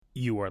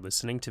You are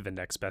listening to the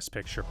Next Best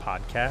Picture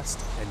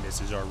podcast, and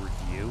this is our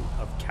review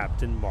of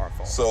Captain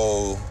Marvel.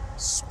 So,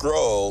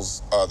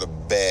 Skrulls are the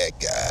bad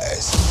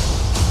guys.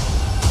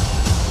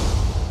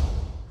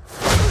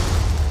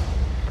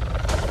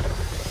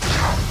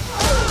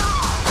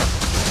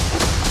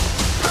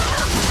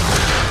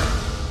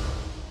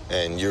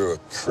 And you're a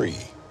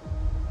Kree,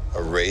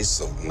 a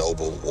race of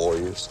noble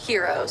warriors.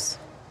 Heroes.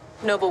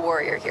 Noble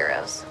warrior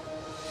heroes.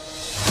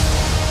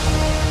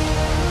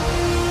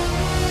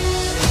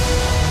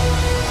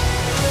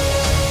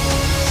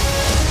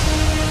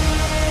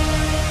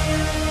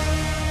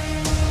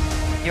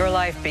 Your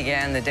life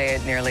began the day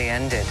it nearly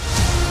ended.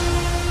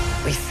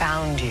 We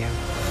found you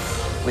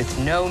with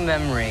no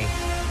memory.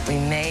 We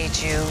made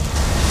you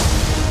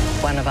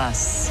one of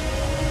us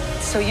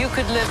so you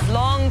could live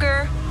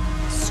longer,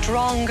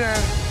 stronger,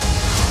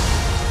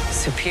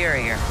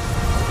 superior.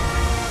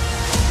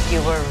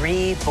 You were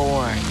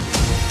reborn.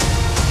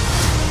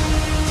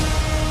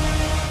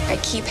 I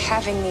keep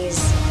having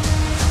these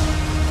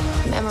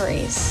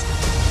memories.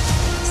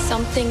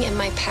 Something in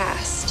my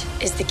past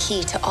is the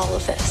key to all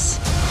of this.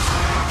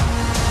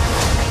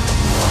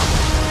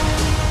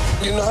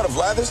 You know how to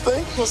fly this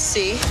thing? We'll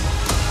see.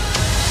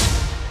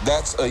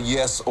 That's a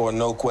yes or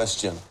no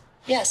question.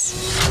 Yes.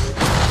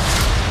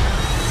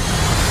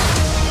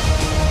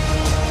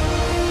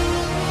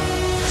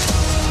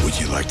 Would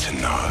you like to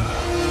know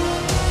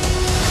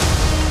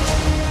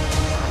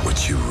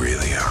what you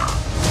really are?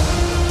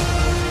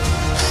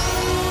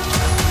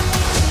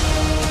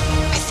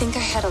 I think I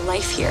had a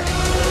life here.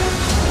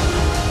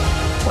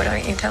 What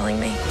aren't you telling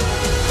me?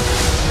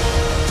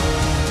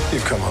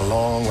 You've come a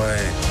long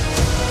way,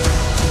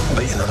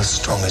 but you're not as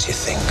strong as you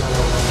think.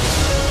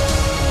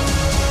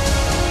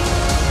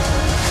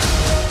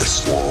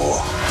 This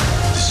war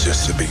is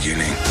just the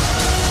beginning.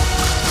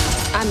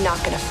 I'm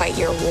not gonna fight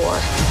your war.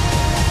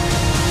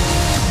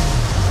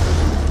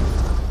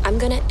 I'm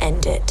gonna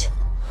end it.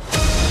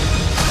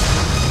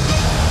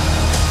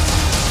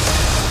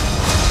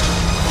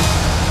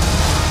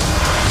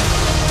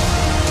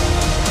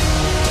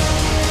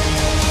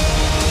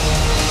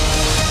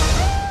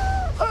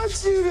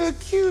 Aren't you the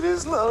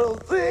cutest little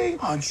thing?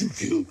 Aren't you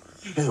cute?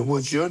 And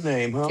what's your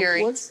name, huh?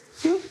 Fury. What's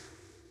cute?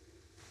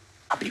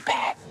 I'll be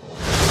back.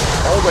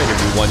 All right,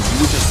 everyone,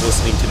 you were just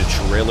listening to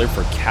the trailer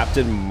for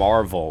Captain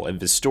Marvel, and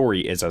the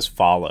story is as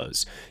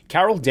follows.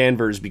 Carol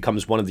Danvers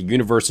becomes one of the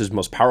universe's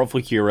most powerful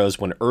heroes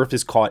when Earth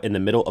is caught in the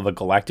middle of a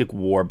galactic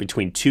war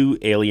between two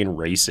alien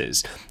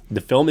races.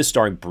 The film is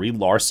starring Brie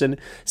Larson,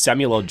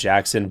 Samuel L.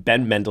 Jackson,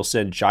 Ben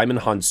Mendelsohn, Jaimin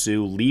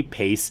Hansu, Lee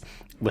Pace,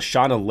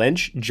 Lashana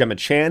Lynch, Gemma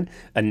Chan,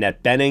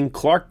 Annette Bening,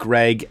 Clark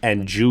Gregg,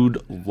 and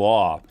Jude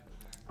Law.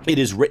 It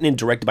is written and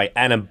directed by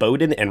Anna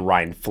Boden and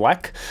Ryan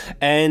Fleck,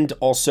 and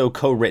also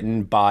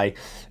co-written by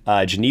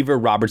Geneva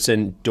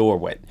Robertson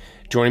Dorwit.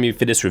 Joining me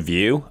for this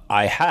review,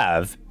 I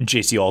have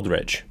JC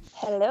Aldridge.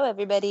 Hello,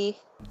 everybody.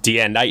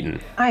 Deanne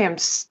Knighton. I am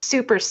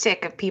super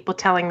sick of people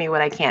telling me what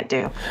I can't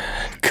do.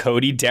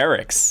 Cody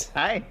Derricks.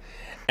 Hi.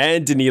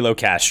 And Danilo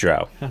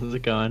Castro. How's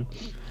it going?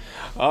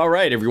 All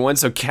right, everyone.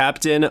 So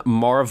Captain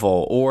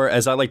Marvel, or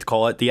as I like to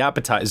call it, the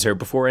appetizer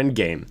before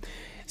Endgame.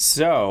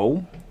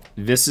 So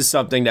this is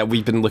something that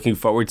we've been looking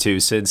forward to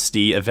since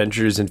the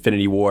Avengers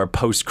Infinity War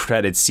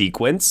post-credit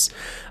sequence.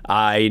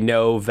 I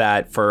know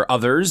that for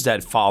others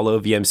that follow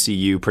the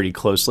MCU pretty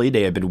closely,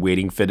 they have been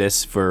waiting for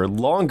this for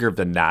longer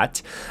than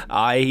that.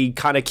 I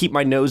kind of keep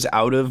my nose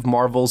out of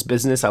Marvel's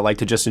business. I like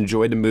to just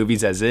enjoy the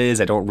movies as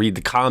is. I don't read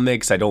the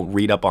comics. I don't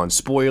read up on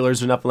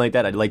spoilers or nothing like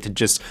that. I'd like to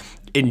just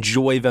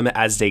enjoy them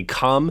as they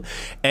come.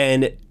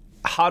 And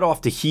hot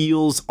off the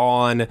heels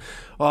on,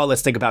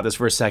 let's think about this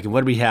for a second.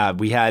 What do we have?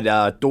 We had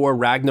Thor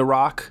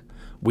Ragnarok.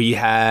 We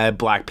had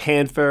Black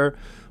Panther.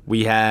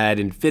 We had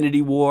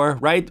Infinity War,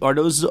 right? Are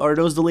those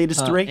the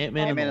latest three?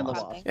 Ant-Man and the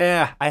Wasp.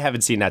 Yeah, I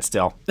haven't seen that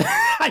still.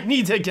 I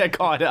need to get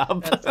caught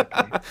up. That's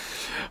okay.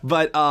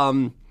 But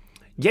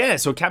yeah,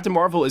 so Captain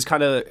Marvel is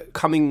kind of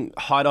coming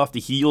hot off the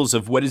heels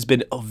of what has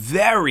been a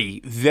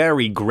very,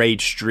 very great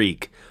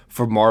streak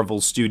for Marvel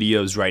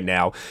Studios right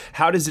now.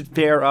 How does it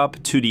fare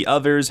up to the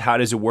others? How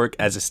does it work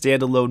as a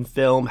standalone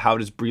film? How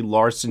does Brie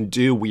Larson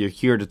do? We are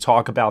here to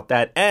talk about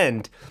that.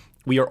 And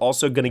we are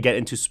also going to get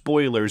into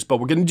spoilers, but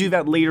we're going to do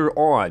that later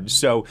on.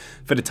 So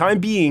for the time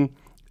being,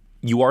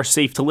 you are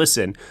safe to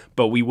listen,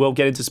 but we will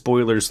get into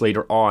spoilers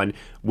later on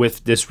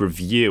with this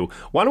review.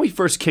 Why don't we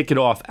first kick it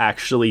off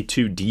actually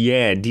to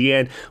Deanne.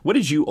 Deanne, what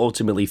did you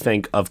ultimately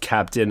think of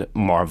Captain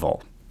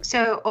Marvel?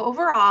 So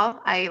overall,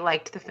 I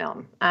liked the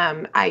film.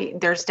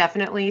 There's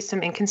definitely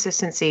some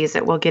inconsistencies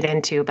that we'll get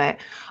into, but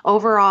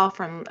overall,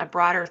 from a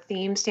broader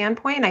theme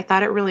standpoint, I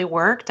thought it really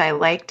worked. I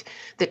liked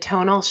the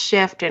tonal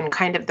shift and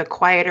kind of the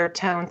quieter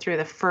tone through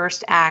the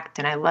first act,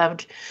 and I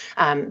loved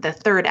the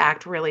third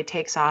act really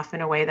takes off in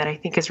a way that I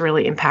think is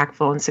really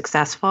impactful and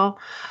successful.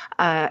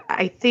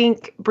 I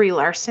think Brie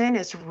Larson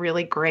is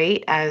really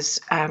great as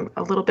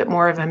a little bit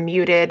more of a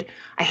muted,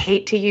 I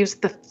hate to use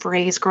the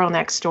phrase girl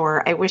next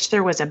door. I wish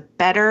there was a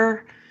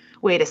better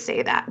way to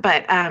say that,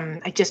 but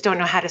I just don't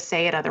know how to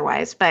say it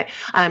otherwise. But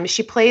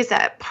she plays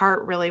that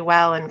part really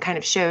well and kind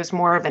of shows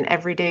more of an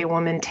everyday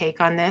woman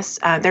take on this.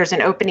 There's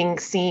an opening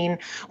scene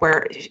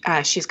where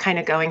she's kind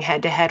of going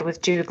head to head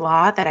with Jude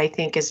Law that I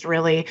think is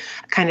really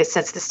kind of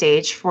sets the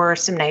stage for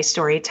some nice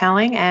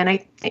storytelling.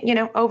 And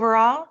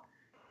overall,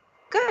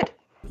 good.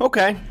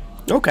 Okay.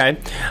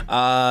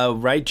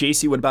 Right,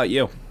 JC, what about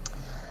you?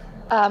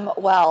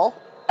 Well,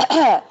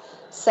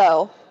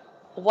 so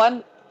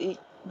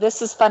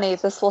this is funny.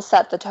 This will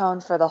set the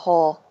tone for the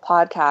whole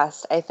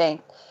podcast, I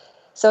think.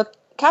 So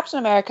Captain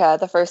America,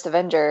 the First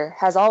Avenger,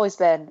 has always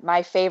been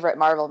my favorite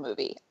Marvel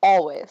movie.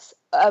 Always.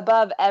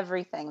 Above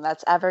everything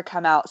that's ever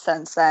come out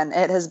since then,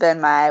 it has been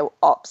my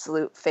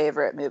absolute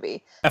favorite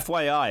movie.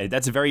 FYI,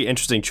 that's a very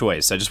interesting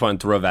choice. I just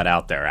want to throw that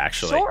out there,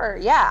 actually. Sure,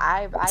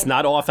 yeah. It's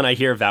not often I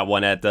hear that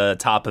one at the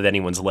top of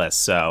anyone's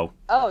list, so...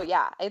 Oh,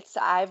 yeah.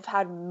 I've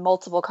had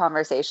multiple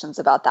conversations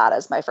about that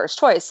as my first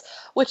choice,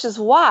 which is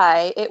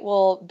why it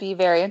will be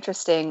very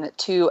interesting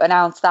to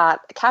announce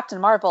that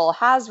Captain Marvel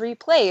has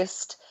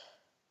replaced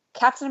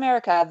Captain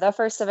America, the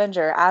First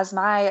Avenger, as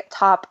my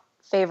top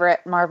favorite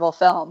Marvel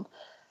film.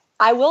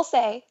 I will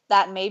say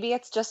that maybe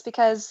it's just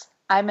because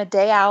I'm a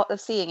day out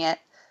of seeing it,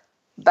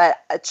 but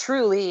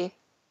truly,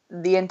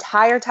 the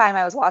entire time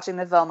I was watching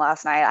the film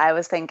last night, I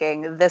was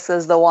thinking, this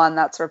is the one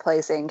that's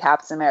replacing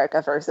Captain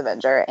America First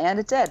Avenger, and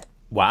it did.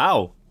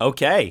 Wow.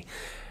 Okay.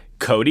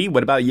 Cody,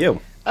 what about you?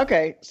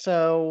 Okay,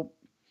 so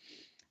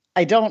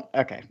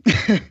okay.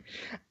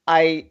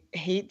 I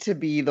hate to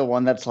be the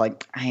one that's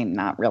like, I'm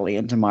not really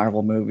into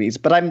Marvel movies,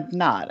 but I'm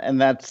not,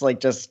 and that's like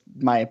just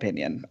my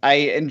opinion. I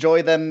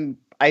enjoy them.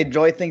 I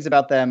enjoy things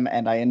about them,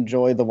 and I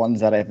enjoy the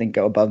ones that I think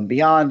go above and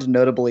beyond,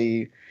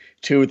 notably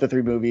 2 of the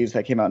 3 movies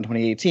that came out in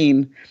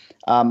 2018.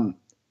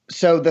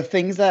 So the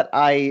things that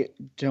I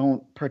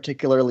don't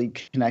particularly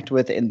connect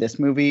with in this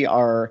movie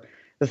are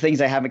the things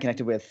I haven't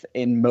connected with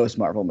in most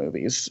Marvel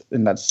movies.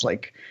 And that's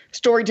like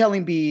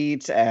storytelling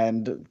beats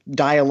and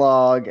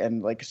dialogue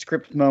and like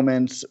script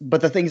moments.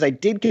 But the things I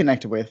did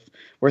connect with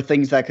were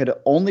things that could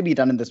only be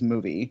done in this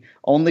movie,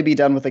 only be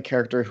done with a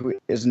character who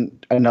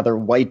isn't another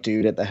white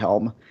dude at the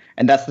helm.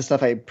 And that's the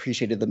stuff I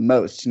appreciated the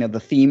most. The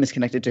theme is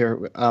connected to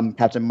her,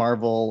 Captain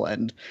Marvel,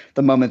 and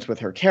the moments with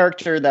her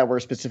character that were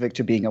specific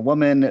to being a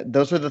woman.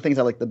 Those were the things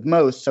I liked the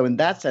most. So in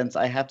that sense,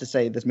 I have to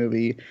say this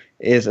movie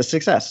is a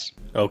success.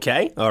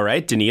 Okay. All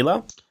right.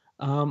 Danilo?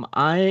 I'm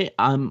a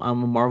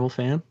Marvel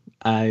fan.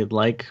 I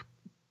like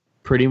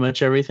pretty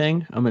much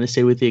everything. I'm going to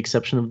say with the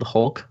exception of the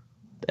Hulk,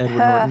 the Edward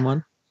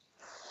Norton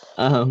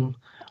one.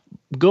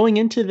 Going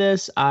into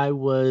this, I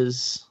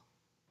was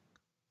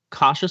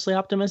cautiously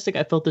optimistic.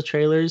 I felt the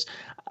trailers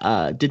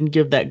didn't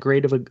give that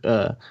great of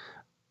a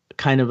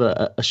kind of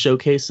a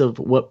showcase of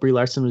what Brie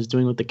Larson was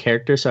doing with the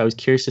character, so I was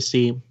curious to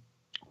see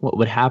what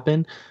would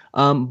happen.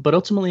 But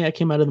ultimately, I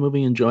came out of the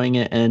movie enjoying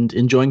it and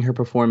enjoying her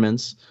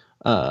performance.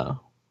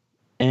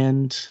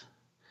 And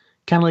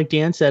kind of like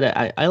Dan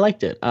said, I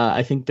liked it.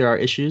 I think there are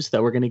issues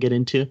that we're going to get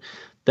into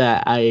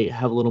that I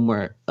have a little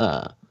more,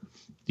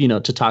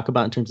 to talk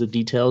about in terms of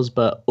details.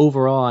 But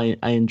overall,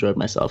 I enjoyed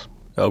myself.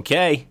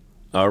 Okay.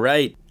 All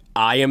right.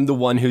 I am the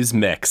one who's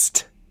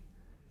mixed.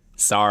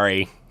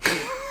 Sorry.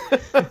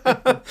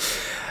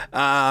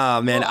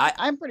 Man,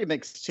 I'm pretty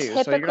mixed too.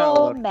 Typical so you're not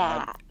alone.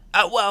 Matt.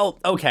 Well,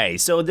 okay.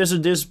 So there's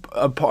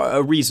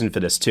a reason for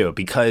this too,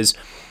 because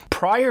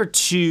prior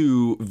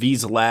to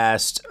these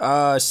last,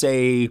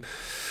 say,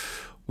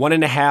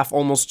 1.5,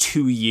 almost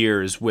 2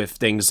 years with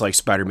things like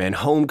Spider-Man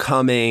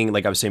Homecoming,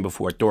 like I was saying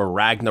before, Thor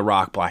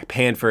Ragnarok, Black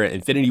Panther,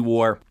 Infinity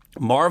War,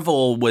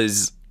 Marvel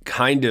was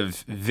kind of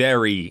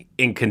very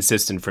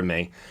inconsistent for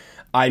me.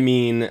 I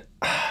mean,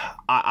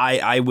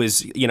 I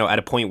was, at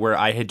a point where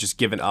I had just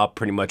given up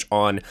pretty much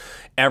on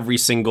every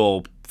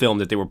single film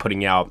that they were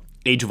putting out.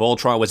 Age of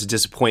Ultron was a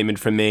disappointment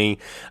for me.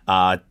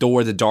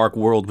 Thor: The Dark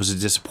World was a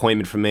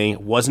disappointment for me.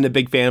 Wasn't a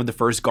big fan of the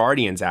first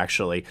Guardians,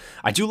 actually.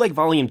 I do like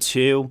Volume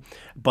 2,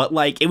 but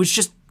it was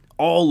just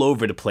all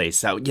over the place.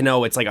 So,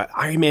 it's like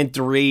Iron Man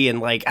 3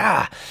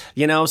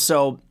 and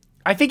so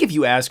I think if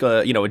you ask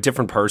a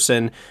different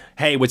person,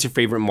 hey, what's your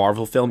favorite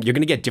Marvel film? You're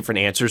going to get different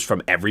answers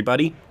from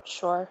everybody.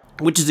 Sure.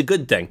 Which is a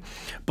good thing.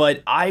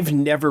 But I've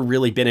never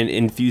really been an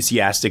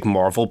enthusiastic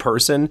Marvel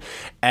person.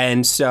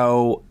 And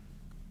so,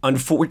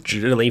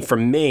 unfortunately for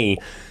me,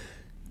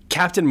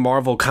 Captain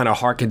Marvel kind of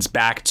harkens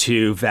back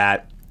to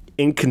that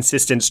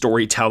inconsistent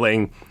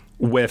storytelling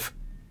with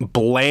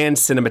bland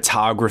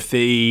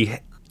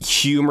cinematography,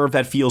 humor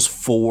that feels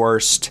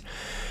forced.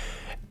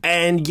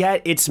 And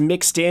yet it's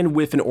mixed in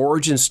with an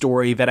origin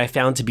story that I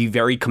found to be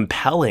very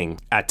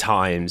compelling at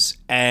times.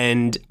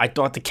 And I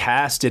thought the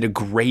cast did a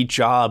great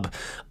job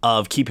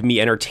of keeping me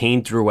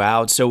entertained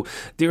throughout. So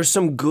there's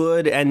some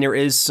good and there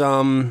is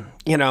some,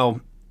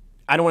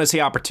 I don't want to say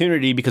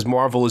opportunity because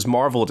Marvel is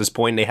Marvel at this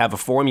point and they have a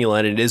formula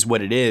and it is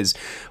what it is.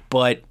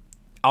 But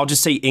I'll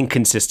just say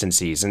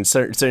inconsistencies and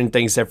certain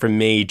things that for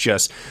me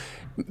just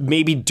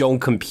maybe don't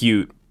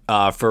compute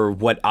for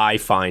what I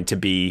find to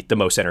be the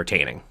most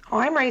entertaining. Oh,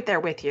 I'm right there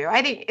with you.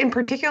 I think in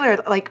particular,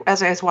 like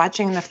as I was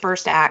watching the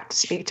first act,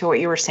 speak to what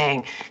you were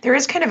saying, there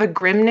is kind of a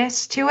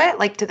grimness to it,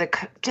 like to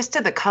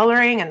the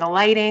coloring and the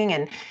lighting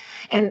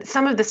and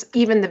some of this,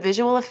 even the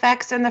visual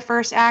effects in the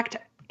first act.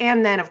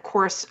 And then, of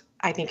course,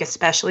 I think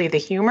especially the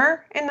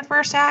humor in the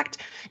first act,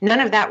 none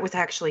of that was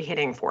actually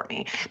hitting for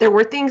me. There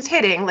were things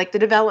hitting, like the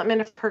development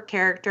of her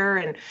character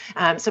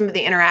and some of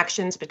the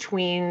interactions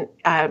between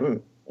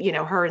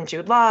her and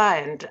Jude Law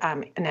and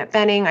Annette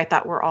Bening, I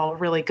thought were all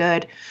really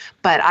good,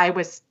 but I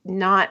was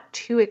not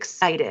too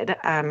excited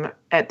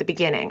at the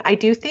beginning. I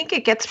do think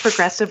it gets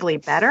progressively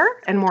better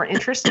and more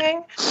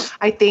interesting.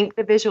 I think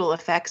the visual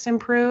effects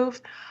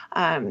improve.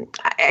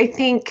 I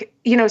think,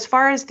 as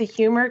far as the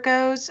humor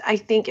goes, I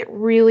think it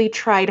really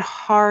tried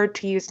hard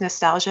to use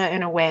nostalgia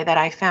in a way that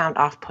I found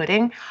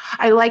off-putting.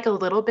 I like a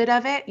little bit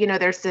of it.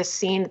 There's this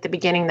scene at the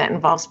beginning that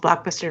involves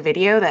Blockbuster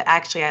Video that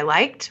actually I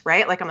liked,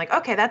 right? Like, I'm like,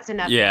 okay, that's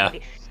enough. Yeah.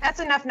 That's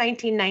enough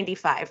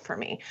 1995 for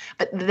me.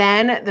 But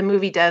then the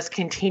movie does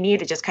continue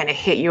to just kind of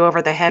hit you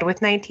over the head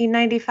with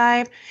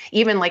 1995,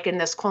 even like in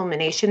this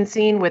culmination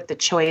scene with the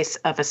choice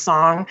of a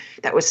song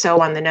that was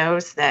so on the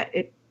nose that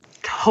it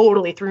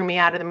totally threw me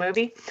out of the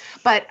movie.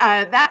 But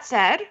that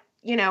said,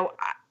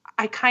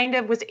 I kind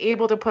of was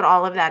able to put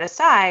all of that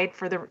aside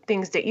for the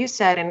things that you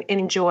said and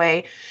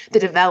enjoy the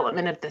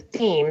development of the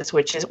themes,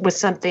 which was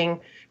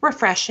something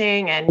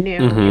refreshing and new.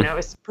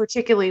 It's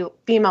particularly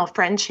female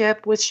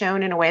friendship was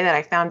shown in a way that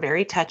I found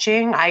very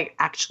touching. I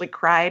actually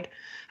cried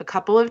a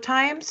couple of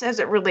times as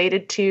it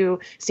related to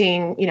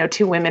seeing,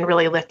 two women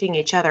really lifting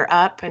each other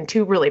up and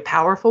two really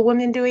powerful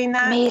women doing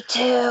that. Me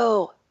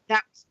too.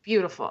 That was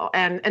beautiful.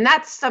 And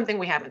that's something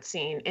we haven't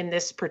seen in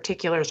this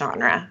particular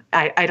genre.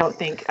 I don't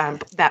think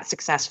that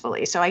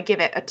successfully. So I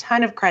give it a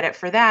ton of credit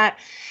for that.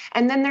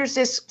 And then there's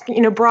this,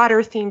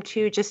 broader theme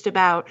too, just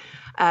about,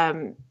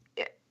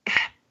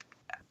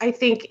 I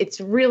think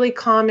it's really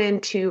common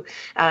to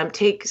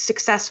take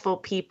successful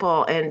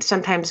people and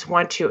sometimes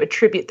want to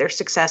attribute their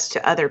success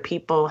to other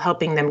people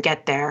helping them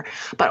get there.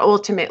 But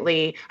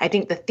ultimately, I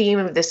think the theme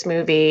of this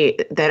movie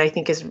that I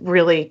think is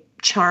really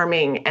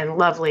charming and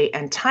lovely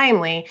and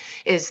timely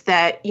is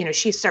that,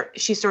 she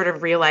sort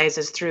of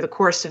realizes through the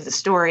course of the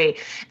story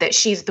that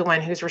she's the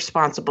one who's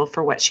responsible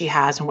for what she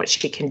has and what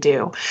she can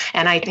do.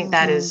 And I think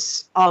that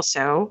is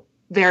also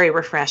very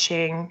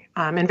refreshing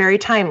and very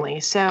timely.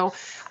 So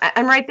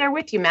I'm right there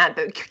with you, Matt.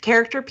 The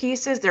character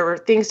pieces, there were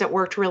things that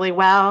worked really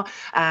well,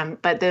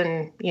 but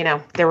then,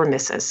 there were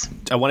misses.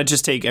 I want to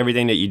just take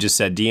everything that you just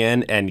said,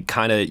 Deanne, and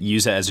kind of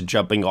use it as a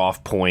jumping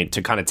off point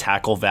to kind of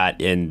tackle that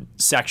in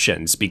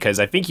sections, because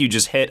I think you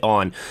just hit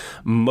on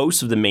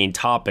most of the main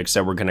topics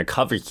that we're going to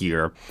cover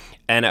here.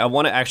 And I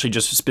want to actually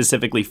just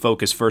specifically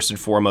focus first and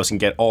foremost and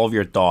get all of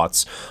your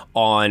thoughts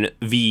on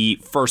the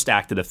first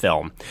act of the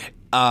film.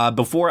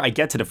 Before I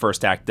get to the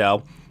first act,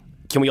 though,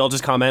 can we all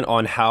just comment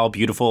on how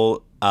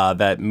beautiful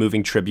that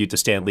moving tribute to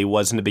Stan Lee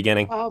was in the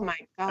beginning? Oh, my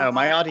God. Oh,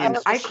 my audience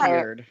was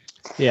cheered.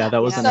 Yeah,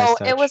 that was a nice touch.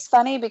 So it was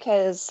funny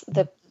because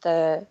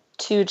the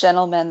two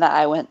gentlemen that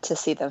I went to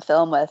see the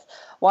film with,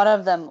 one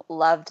of them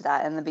loved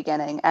that in the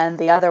beginning, and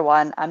the other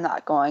one, I'm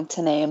not going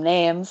to name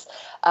names,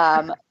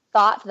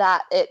 thought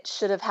that it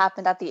should have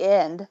happened at the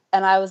end.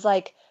 And I was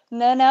like,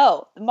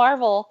 no,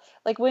 Marvel,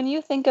 like when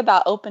you think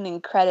about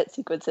opening credit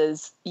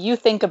sequences, you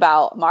think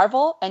about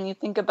Marvel and you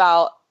think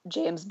about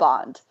James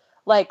Bond.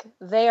 Like,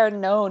 they are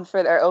known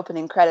for their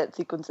opening credit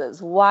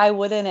sequences. Why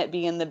wouldn't it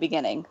be in the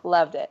beginning?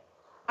 Loved it.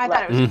 I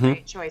thought it was a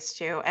great choice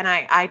too. And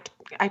I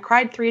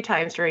cried 3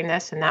 times during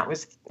this, and that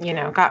was,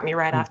 got me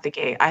right off the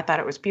gate. I thought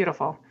it was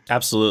beautiful.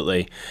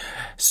 Absolutely.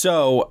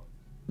 So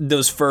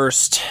those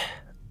first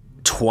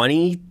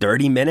 20,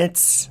 30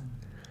 minutes,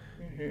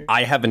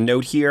 I have a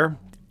note here,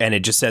 and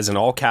it just says in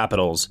all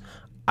capitals,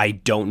 I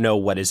don't know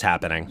what is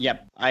happening.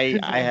 Yep. I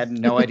had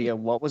no idea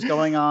what was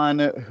going on,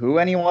 who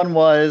anyone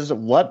was,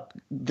 what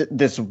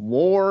this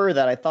war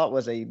that I thought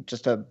was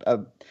just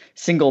a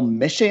single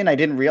mission. I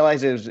didn't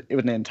realize it was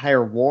an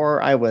entire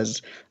war. I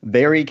was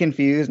very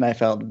confused and I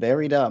felt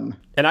very dumb.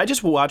 And I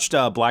just watched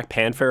Black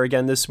Panther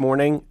again this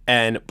morning,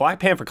 and Black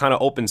Panther kind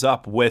of opens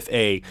up with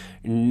a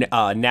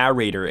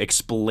narrator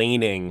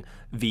explaining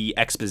the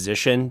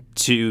exposition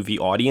to the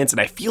audience.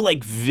 And I feel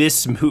like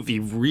this movie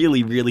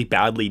really, really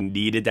badly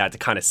needed that to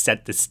kind of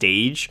set the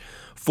stage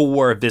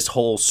for this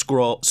whole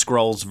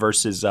Skrulls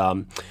versus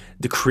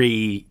the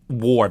Kree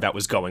war that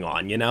was going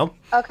on,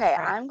 Okay,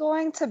 I'm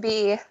going to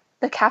be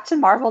the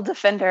Captain Marvel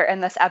defender in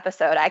this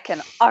episode. I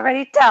can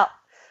already tell.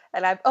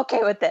 And I'm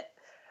okay with it.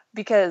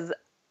 Because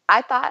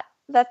I thought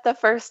that the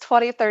first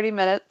 20, 30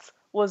 minutes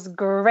was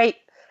great.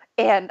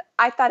 And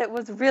I thought it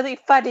was really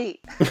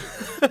funny.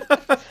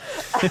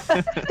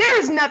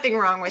 There's nothing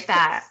wrong with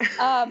that.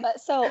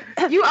 So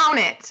you own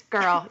it,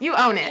 girl. You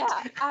own it.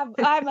 Yeah,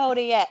 I'm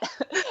owning it.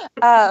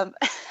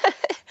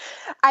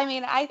 I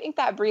mean, I think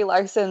that Brie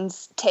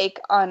Larson's take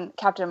on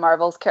Captain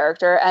Marvel's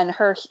character and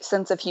her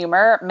sense of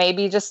humor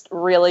maybe just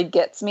really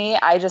gets me.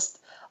 I just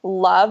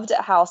loved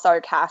how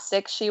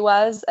sarcastic she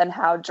was and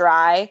how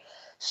dry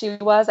she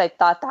was. I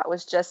thought that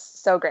was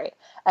just so great.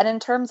 And in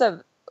terms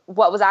of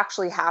what was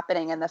actually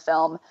happening in the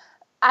film,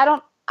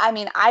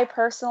 I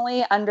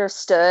personally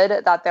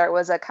understood that there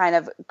was a kind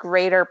of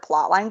greater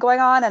plot line going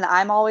on. And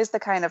I'm always the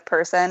kind of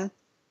person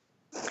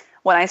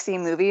when I see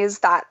movies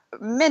that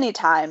many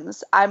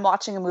times I'm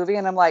watching a movie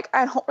and I'm like,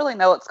 I don't really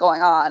know what's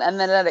going on. And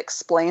then it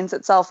explains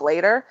itself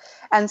later.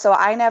 And so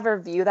I never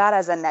view that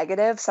as a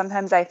negative.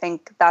 Sometimes I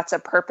think that's a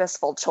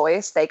purposeful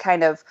choice. They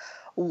kind of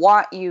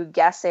want you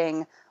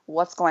guessing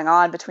what's going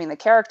on between the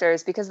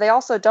characters because they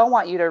also don't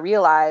want you to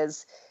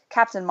realize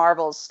Captain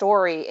Marvel's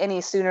story any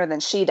sooner than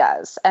she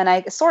does. And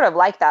I sort of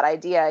like that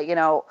idea. You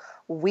know,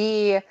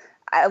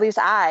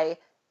 I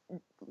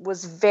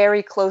was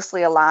very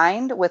closely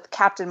aligned with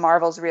Captain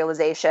Marvel's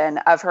realization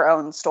of her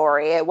own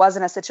story. It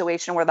wasn't a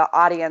situation where the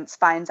audience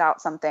finds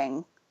out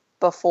something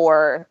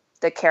before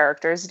the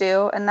characters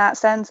do in that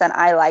sense. And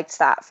I liked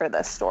that for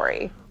this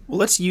story. Well,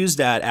 let's use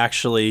that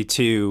actually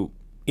to,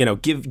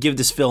 give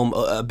this film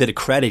a bit of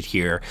credit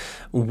here.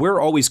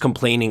 We're always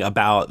complaining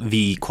about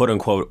the quote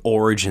unquote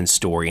origin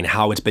story and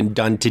how it's been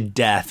done to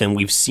death. And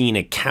we've seen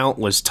it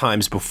countless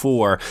times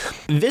before.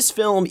 This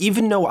film,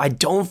 even though I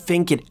don't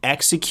think it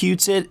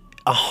executes it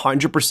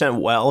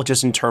 100% well,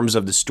 just in terms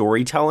of the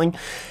storytelling,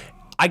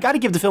 I got to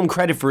give the film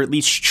credit for at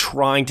least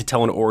trying to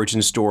tell an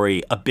origin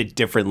story a bit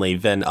differently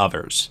than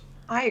others.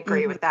 I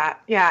agree with that.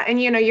 Yeah. And,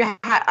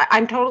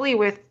 I'm totally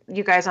with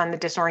you guys on the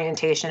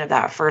disorientation of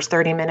that first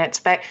 30 minutes,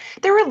 but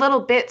there were little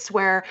bits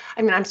where,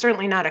 I'm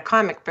certainly not a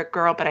comic book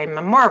girl, but I'm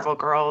a Marvel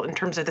girl in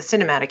terms of the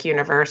cinematic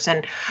universe.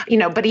 And,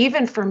 but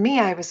even for me,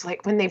 I was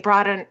like, when they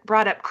brought up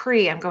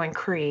Kree, I'm going,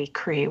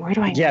 Kree, where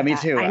do I know Yeah, me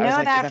that? too. I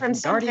know that from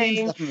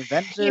something,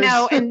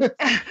 and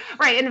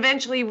right. And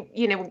eventually,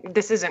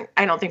 this isn't,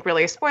 I don't think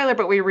really a spoiler,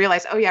 but we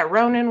realize, oh yeah,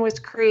 Ronan was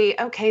Kree.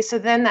 Okay. So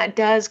then that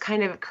does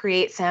kind of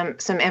create some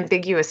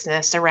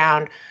ambiguousness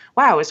around,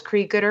 wow, is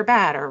Kree good or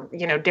bad? Or,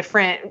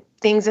 different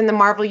things in the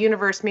Marvel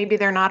universe. Maybe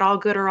they're not all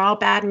good or all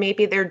bad.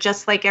 Maybe they're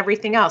just like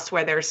everything else,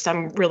 where there's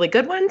some really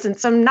good ones and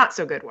some not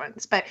so good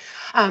ones. But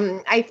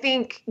I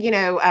think,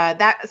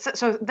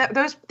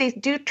 those they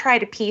do try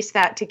to piece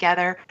that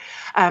together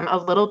a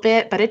little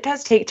bit, but it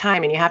does take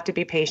time and you have to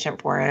be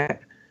patient for it.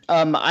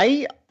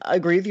 I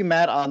agree with you,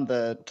 Matt, on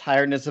the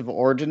tiredness of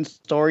origin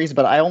stories,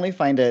 but I only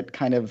find it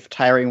kind of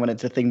tiring when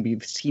it's a thing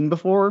we've seen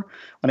before,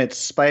 when it's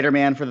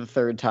Spider-Man for the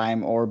third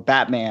time, or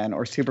Batman,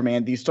 or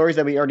Superman, these stories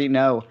that we already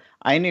know.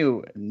 I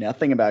knew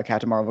nothing about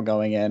Captain Marvel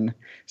going in,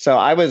 so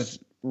I was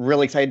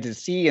really excited to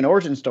see an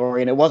origin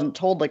story, and it wasn't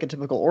told like a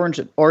typical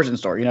origin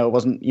story. It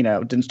wasn't,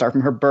 didn't start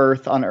from her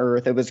birth on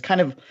Earth. It was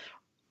kind of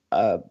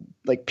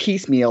like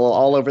piecemeal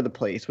all over the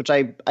place, which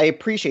I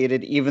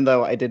appreciated, even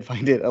though I did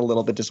find it a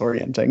little bit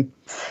disorienting.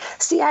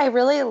 See, I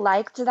really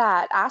liked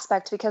that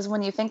aspect because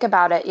when you think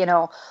about it,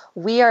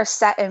 we are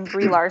set in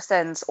Brie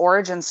Larson's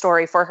origin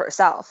story for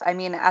herself.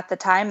 At the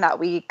time that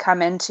we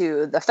come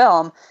into the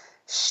film,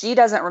 she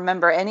doesn't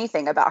remember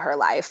anything about her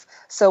life.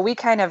 So we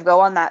kind of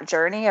go on that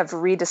journey of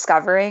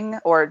rediscovering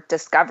or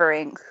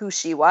discovering who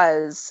she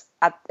was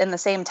in the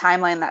same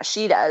timeline that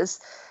she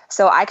does.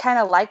 So I kind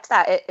of liked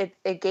that.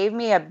 It gave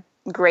me a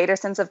greater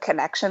sense of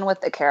connection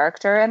with the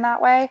character in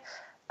that way.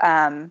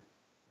 I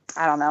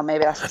don't know.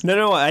 Maybe that's just...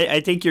 No.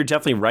 I think you're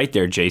definitely right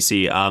there,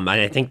 JC. And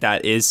I think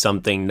that is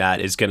something that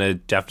is going to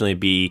definitely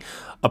be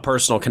a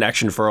personal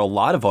connection for a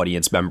lot of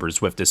audience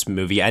members with this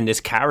movie and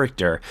this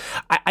character.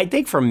 I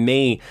think for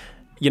me,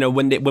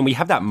 when we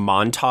have that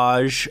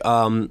montage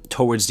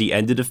towards the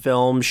end of the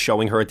film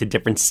showing her at the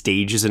different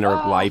stages in her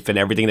life and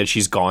everything that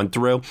she's gone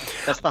through.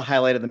 That's the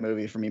highlight of the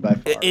movie for me by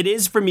far. It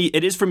is for me.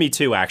 It is for me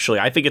too, actually.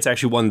 I think it's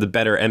actually one of the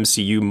better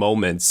MCU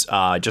moments,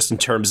 just in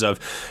terms of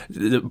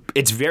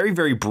it's very,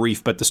 very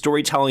brief, but the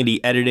storytelling,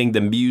 the editing,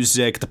 the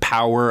music, the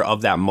power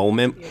of that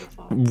moment,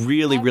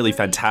 really, really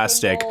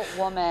fantastic. Every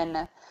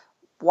woman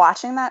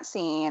watching that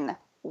scene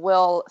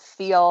will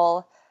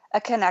feel a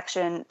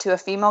connection to a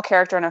female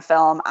character in a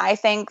film, I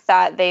think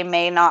that they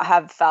may not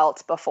have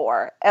felt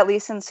before, at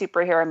least in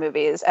superhero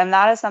movies. And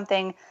that is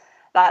something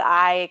that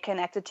I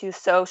connected to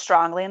so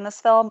strongly in this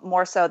film,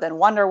 more so than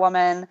Wonder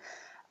Woman.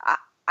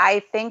 I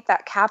think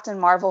that Captain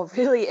Marvel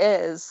really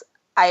is,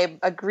 I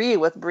agree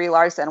with Brie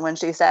Larson when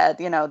she said,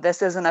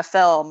 this isn't a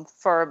film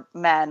for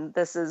men.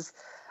 This is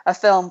a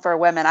film for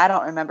women. I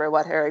don't remember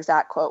what her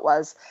exact quote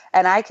was.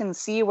 And I can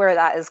see where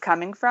that is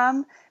coming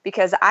from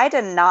because I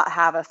did not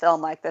have a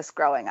film like this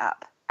growing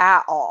up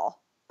at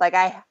all. Like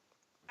I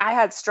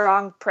had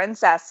strong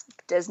princess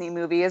Disney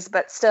movies,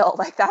 but still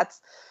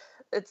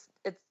it's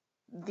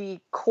the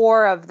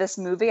core of this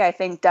movie, I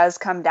think, does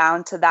come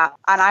down to that.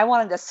 And I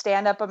wanted to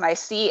stand up in my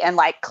seat and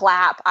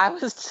clap. I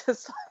was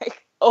just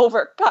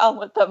overcome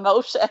with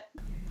emotion.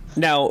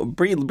 Now,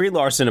 Brie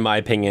Larson, in my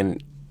opinion,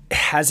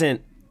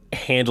 hasn't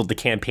handled the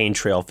campaign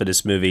trail for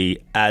this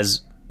movie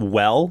as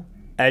well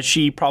as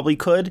she probably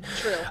could.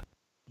 True.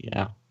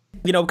 Yeah.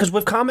 Because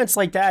with comments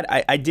like that,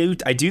 I do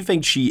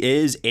think she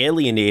is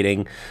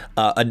alienating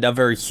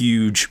another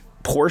huge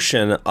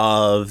portion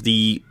of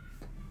the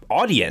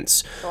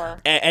audience. Sure.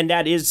 And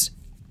that is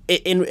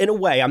in a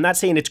way, I'm not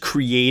saying it's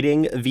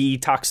creating the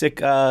toxic,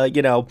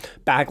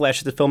 backlash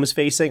that the film is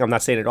facing. I'm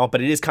not saying it at all,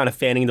 but it is kind of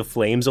fanning the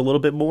flames a little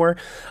bit more.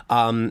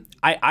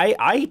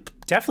 I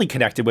definitely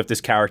connected with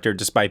this character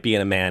despite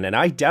being a man, and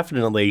I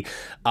definitely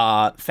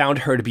found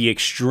her to be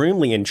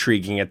extremely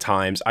intriguing at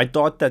times. I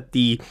thought that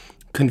the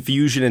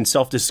confusion and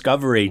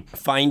self-discovery,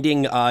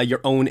 finding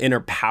your own inner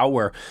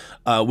power,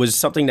 was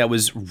something that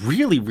was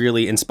really,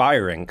 really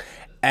inspiring.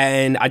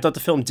 And I thought the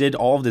film did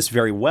all of this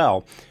very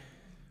well.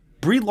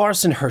 Brie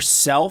Larson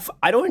herself,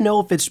 I don't know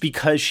if it's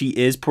because she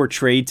is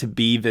portrayed to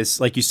be this,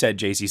 like you said,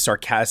 JC,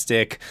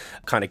 sarcastic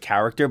kind of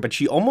character, but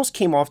she almost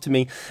came off to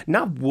me,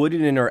 not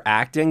wooden in her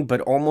acting, but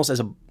almost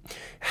as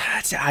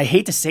I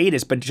hate to say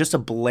this, but just a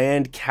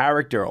bland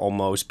character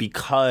almost,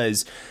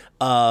 because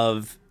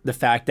of the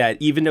fact that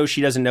even though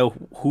she doesn't know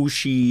who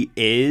she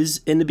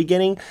is in the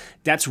beginning,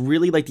 that's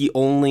really like the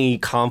only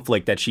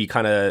conflict that she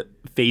kind of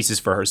faces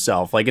for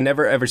herself. Like, it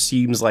never ever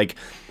seems like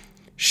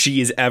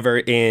she is ever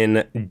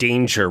in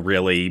danger,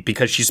 really,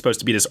 because she's supposed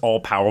to be this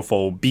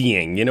all-powerful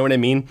being. You know what I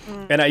mean?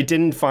 And I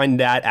didn't find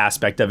that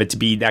aspect of it to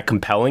be that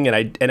compelling,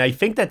 and I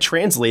think that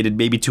translated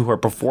maybe to her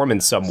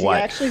performance somewhat.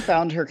 I actually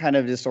found her kind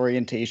of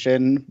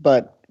disorientation,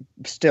 but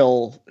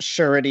still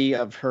surety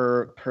of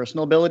her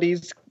personal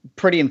abilities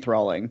pretty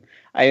enthralling.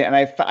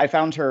 I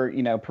found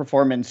her,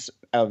 performance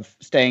of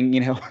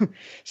staying,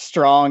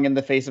 strong in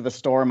the face of a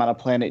storm on a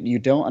planet you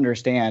don't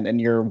understand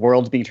and your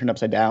world's being turned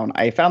upside down.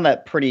 I found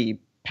that pretty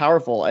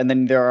powerful. And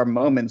then there are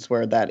moments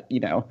where that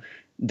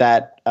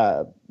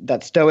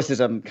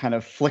stoicism kind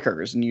of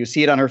flickers, and you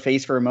see it on her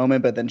face for a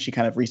moment, but then she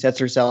kind of resets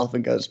herself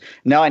and goes,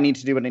 no, I need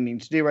to do what I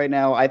need to do right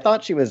now. I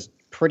thought she was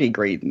pretty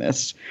great in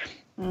this.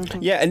 Mm-hmm.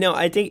 Yeah, no,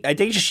 I think let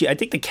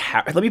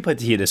me put it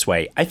to you this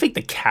way. I think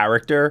the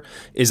character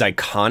is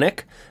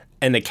iconic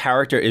and the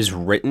character is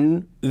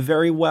written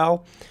very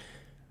well.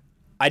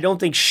 I don't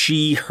think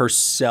she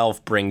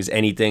herself brings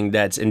anything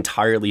that's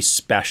entirely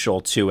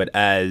special to it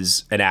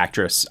as an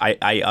actress.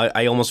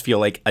 I almost feel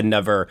like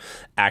another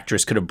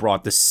actress could have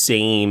brought the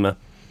same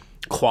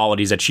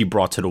qualities that she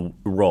brought to the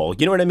role.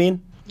 You know what I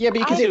mean? Yeah, but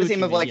you can say the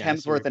same of like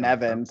Hemsworth and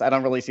Evans. I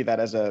don't really see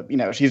that as a,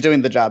 she's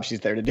doing the job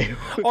she's there to do.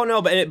 Oh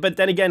no, but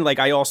then again, like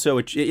I also,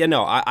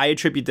 I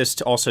attribute this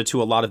also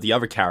to a lot of the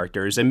other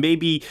characters, and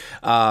maybe,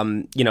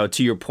 to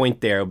your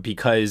point there,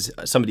 because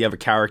some of the other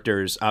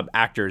characters,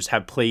 actors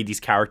have played these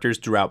characters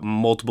throughout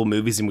multiple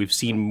movies, and we've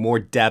seen more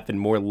depth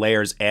and more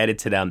layers added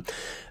to them.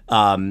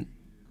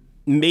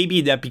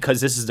 Maybe that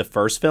because this is the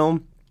first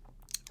film.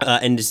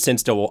 And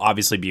since there will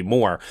obviously be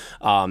more,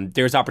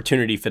 there's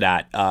opportunity for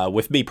that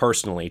with me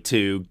personally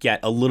to get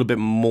a little bit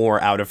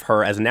more out of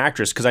her as an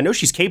actress, because I know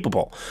she's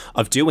capable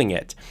of doing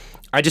it.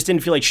 I just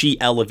didn't feel like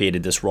she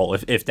elevated this role,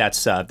 if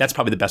that's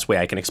probably the best way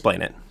I can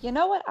explain it. You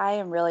know what I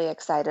am really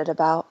excited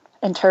about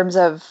in terms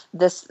of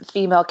this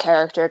female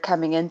character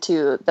coming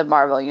into the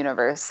Marvel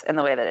Universe in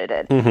the way that it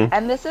did? Mm-hmm.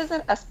 And this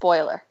isn't a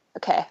spoiler,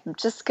 okay? I'm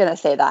just going to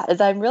say that,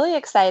 is I'm really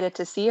excited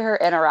to see her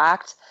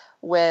interact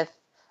with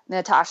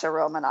Natasha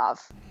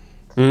Romanoff.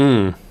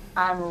 I'm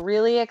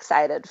really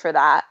excited for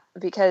that,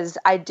 because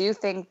I do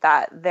think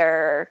that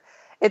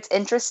it's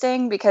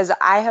interesting, because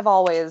I have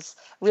always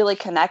really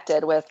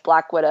connected with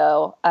Black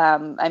Widow.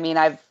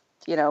 I've,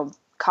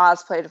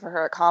 cosplayed for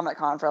her at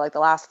Comic-Con for like the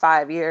last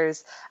 5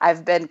 years.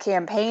 I've been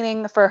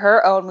campaigning for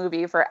her own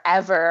movie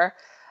forever.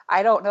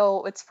 I don't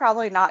know, it's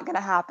probably not going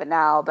to happen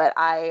now, but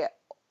I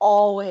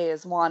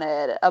always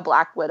wanted a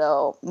Black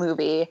Widow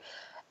movie.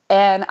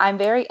 And I'm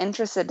very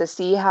interested to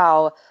see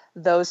how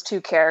those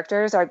two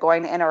characters are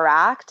going to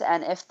interact,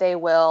 and if they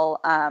will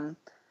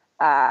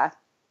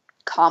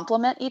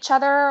complement each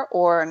other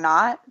or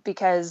not,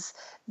 because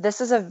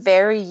this is a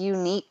very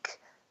unique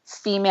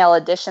female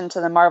addition to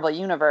the Marvel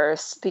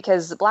Universe,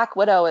 because Black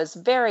Widow is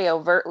very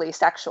overtly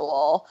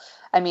sexual.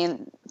 I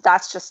mean,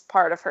 that's just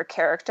part of her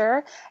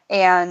character.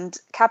 And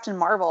Captain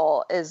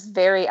Marvel is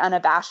very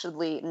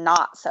unabashedly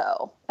not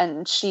so.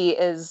 And she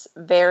is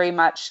very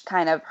much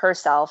kind of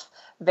herself,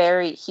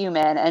 very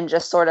human, and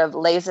just sort of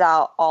lays it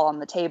out all on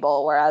the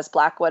table. Whereas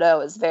Black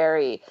Widow is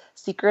very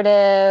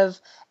secretive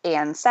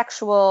and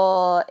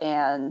sexual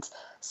and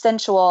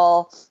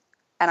sensual.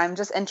 And I'm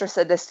just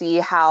interested to see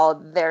how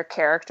their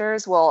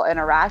characters will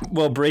interact.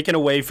 Well, breaking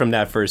away from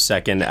that for a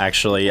second,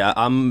 actually,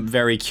 I'm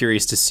very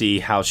curious to see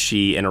how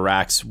she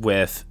interacts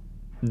with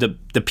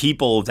the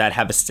people that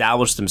have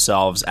established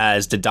themselves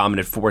as the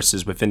dominant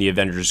forces within the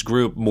Avengers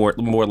group, more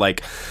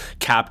like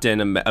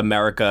Captain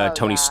America,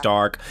 Tony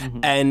Stark,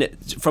 and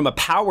from a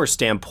power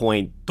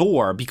standpoint,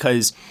 Thor,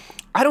 because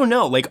I don't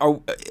know,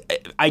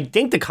 I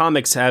think the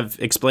comics have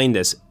explained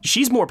this.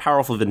 She's more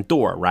powerful than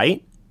Thor,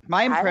 right?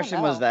 My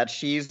impression was that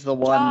she's the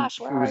one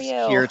who's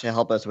here to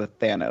help us with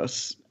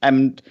Thanos.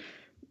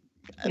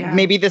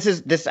 Maybe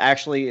this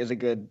actually is a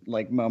good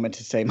moment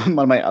to say one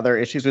of my other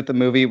issues with the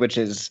movie, which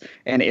is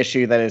an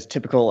issue that is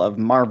typical of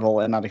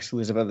Marvel and not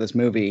exclusive of this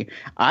movie.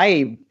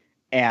 I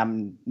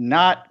am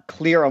not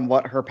clear on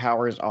what her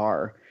powers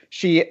are.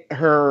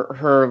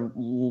 Her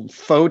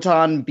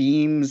photon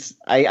beams,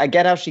 I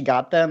get how she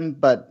got them,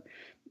 but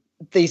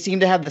they seem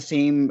to have the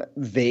same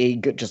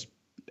vague just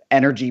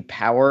energy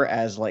power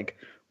as like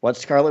what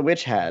Scarlet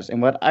Witch has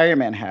and what Iron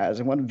Man has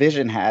and what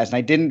Vision has. And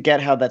I didn't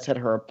get how that set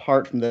her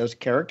apart from those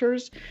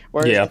characters.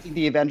 Whereas I think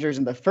the Avengers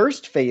in the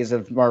first phase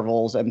of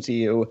Marvel's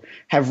MCU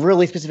have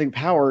really specific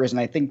powers. And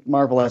I think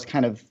Marvel has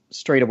kind of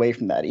strayed away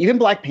from that. Even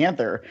Black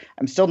Panther,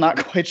 I'm still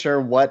not quite sure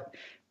what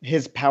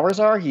his powers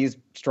are. He's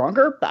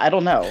stronger? I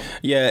don't know.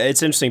 Yeah,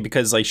 it's interesting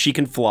because like she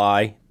can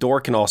fly.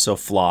 Thor can also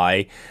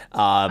fly.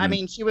 I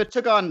mean, she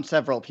took on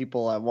several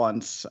people at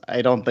once.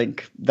 I don't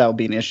think that would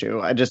be an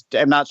issue.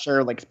 I'm not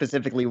sure like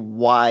specifically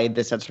why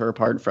this sets her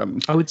apart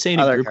from. I would say in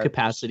a group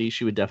capacity,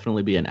 she would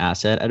definitely be an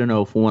asset. I don't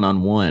know if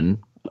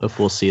one-on-one, if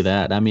we'll see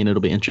that. I mean, it'll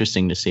be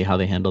interesting to see how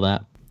they handle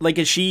that. Like,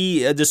 is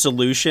she the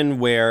solution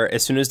where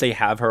as soon as they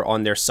have her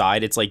on their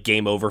side, it's like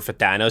game over for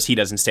Thanos? He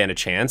doesn't stand a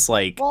chance?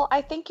 Like, well,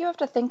 I think you have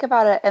to think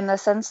about it in the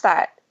sense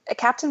that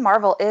Captain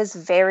Marvel is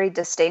very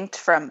distinct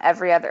from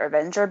every other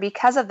Avenger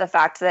because of the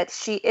fact that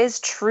she is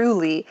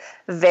truly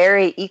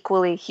very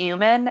equally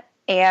human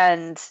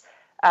and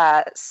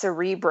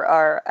cerebral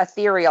or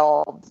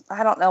ethereal.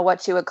 I don't know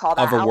what you would call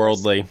that.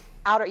 Otherworldly.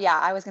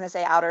 I was going to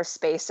say outer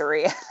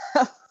spacery.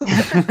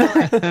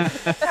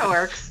 That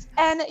works.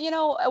 And,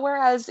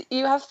 whereas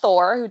you have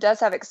Thor, who does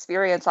have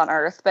experience on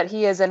Earth, but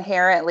he is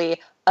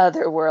inherently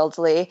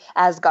otherworldly,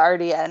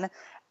 Asgardian.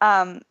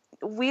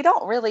 We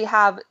don't really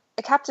have...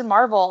 Captain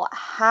Marvel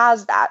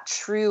has that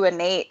true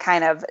innate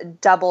kind of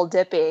double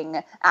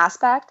dipping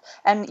aspect.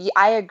 And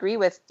I agree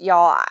with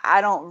y'all.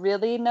 I don't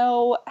really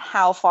know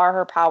how far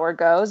her power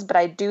goes, but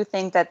I do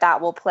think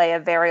that will play a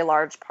very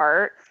large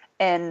part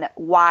in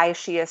why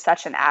she is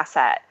such an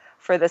asset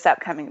for this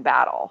upcoming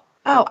battle.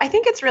 Oh, I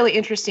think it's really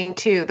interesting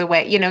too, the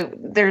way,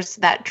 there's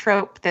that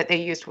trope that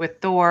they used with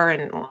Thor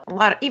and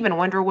even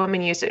Wonder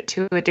Woman used it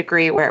to a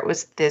degree where it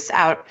was this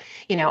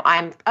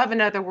I'm of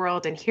another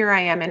world and here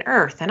I am in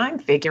Earth and I'm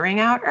figuring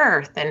out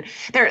Earth. And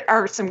there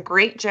are some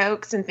great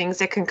jokes and things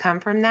that can come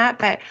from that.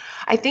 But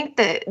I think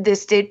that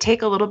this did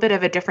take a little bit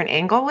of a different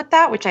angle with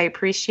that, which I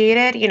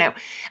appreciated.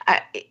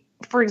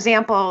 For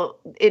example,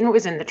 it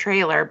was in the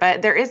trailer,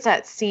 but there is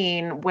that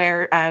scene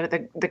where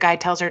the guy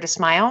tells her to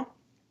smile.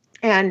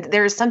 And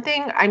there's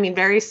something,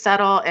 very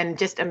subtle and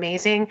just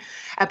amazing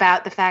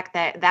about the fact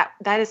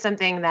that is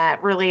something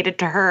that related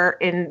to her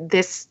in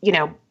this,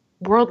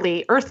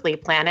 worldly, earthly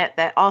planet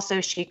that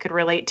also she could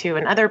relate to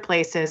in other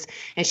places.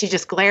 And she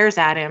just glares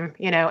at him,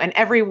 and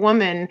every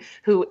woman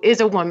who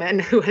is a woman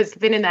who has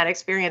been in that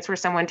experience where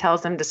someone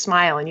tells them to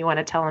smile and you want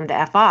to tell them to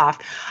F off,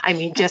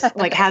 just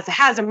like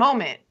has a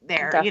moment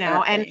there,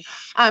 Definitely.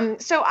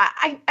 and so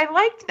I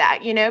liked that,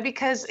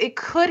 because it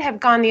could have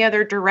gone the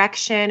other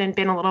direction and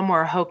been a little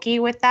more hokey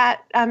with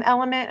that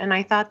element. And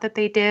I thought that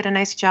they did a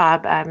nice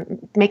job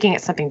making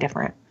it something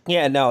different.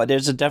 Yeah, no,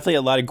 there's definitely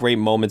a lot of great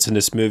moments in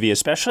this movie,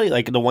 especially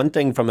like the one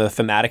thing from a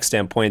thematic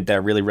standpoint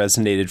that really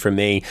resonated for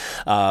me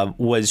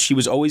was she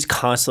was always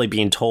constantly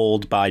being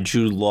told by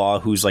Jude Law,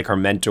 who's like her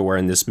mentor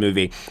in this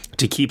movie,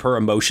 to keep her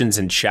emotions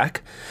in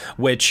check,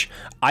 which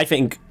I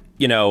think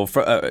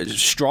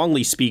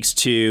strongly speaks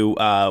to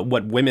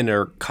what women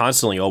are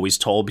constantly always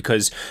told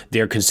because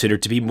they're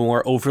considered to be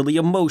more overly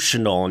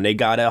emotional and they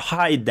gotta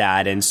hide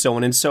that and so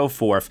on and so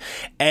forth.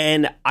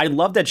 And I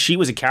love that she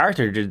was a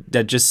character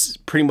that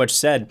just pretty much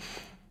said,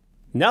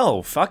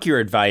 no, fuck your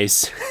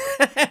advice,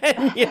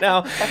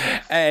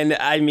 and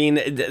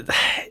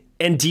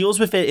and deals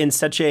with it in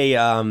such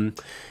a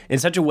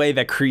way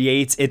that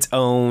creates its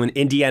own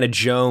Indiana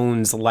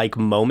Jones-like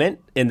moment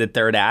in the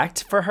third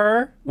act for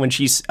her when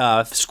she's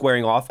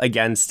squaring off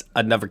against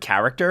another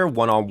character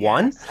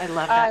one-on-one. Yes, I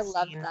love that. I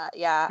love that.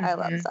 Yeah, I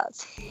love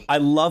that. I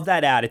love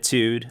that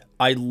attitude.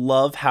 I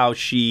love how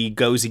she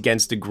goes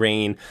against the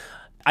grain.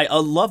 I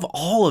love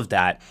all of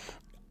that.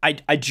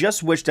 I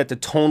just wish that the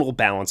tonal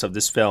balance of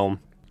this film,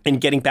 and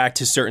getting back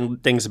to certain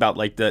things about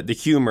like the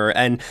humor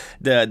and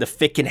the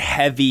thick and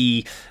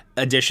heavy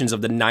editions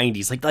of the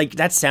 90s, like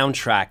that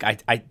soundtrack,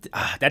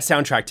 that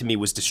soundtrack to me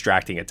was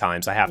distracting at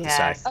times, I have to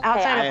say. Okay,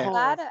 I'm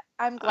glad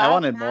I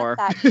wanted Matt, more.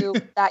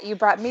 that you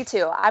brought me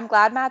too. I'm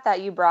glad, Matt,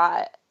 that you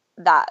brought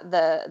that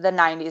the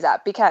 90s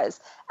up, because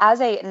as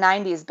a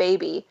 90s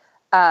baby,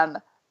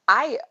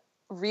 I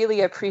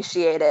really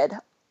appreciated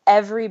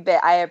every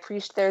bit.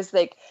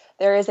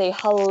 There is a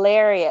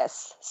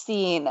hilarious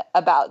scene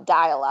about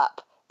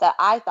dial-up that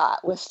I thought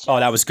was just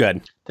that was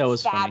good. That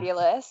was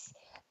fabulous. Funny.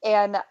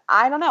 And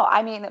I don't know.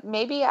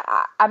 Maybe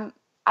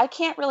I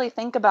can't really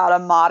think about a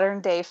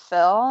modern day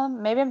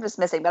film. Maybe I'm just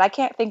missing, but I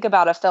can't think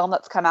about a film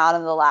that's come out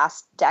in the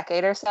last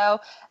decade or so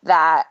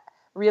that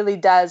really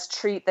does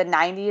treat the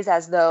 90s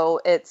as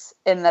though it's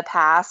in the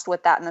past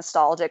with that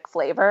nostalgic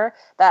flavor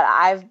that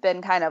I've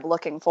been kind of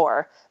looking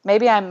for.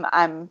 Maybe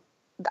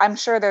I'm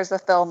sure there's a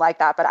film like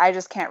that, but I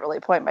just can't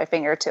really point my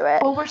finger to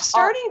it. Well, we're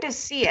starting to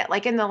see it.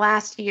 Like in the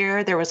last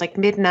year, there was like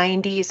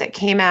mid-90s that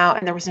came out,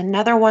 and there was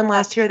another one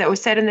last year that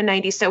was set in the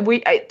 90s. So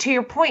to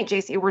your point,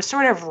 JC, we're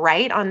sort of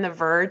right on the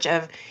verge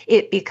of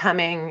it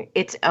becoming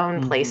its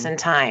own place in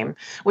time,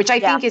 which I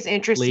think is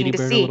interesting Lady to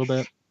Bird see. A little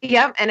bit.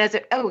 Yep, and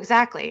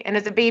exactly, and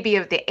as a baby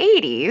of the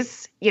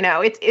 '80s,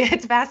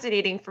 it's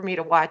fascinating for me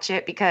to watch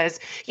it because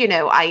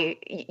I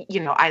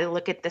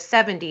look at the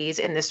 '70s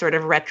in this sort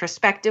of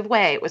retrospective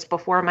way. It was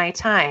before my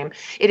time.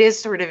 It is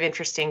sort of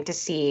interesting to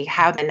see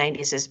how the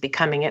 '90s is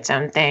becoming its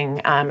own thing,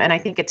 and I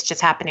think it's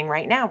just happening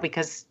right now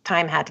because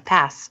time had to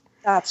pass.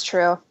 That's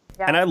true.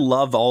 Yeah. And I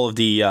love all of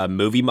the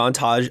movie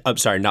montage. I'm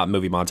sorry, not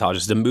movie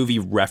montages. The movie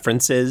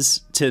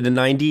references to the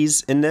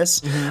 90s in this.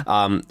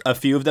 Mm-hmm. A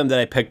few of them that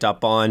I picked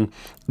up on.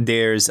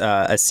 There's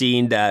a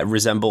scene that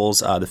resembles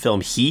the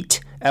film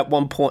Heat at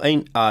one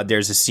point.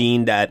 There's a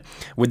scene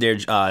where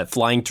they're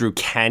flying through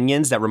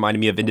canyons that reminded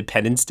me of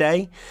Independence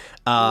Day.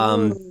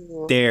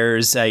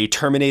 There's a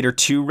Terminator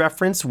 2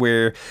 reference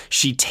where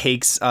she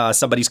takes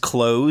somebody's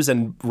clothes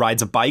and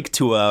rides a bike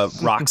to a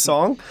rock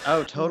song.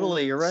 Oh,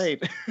 totally. You're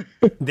right.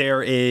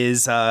 There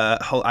is,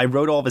 I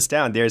wrote all this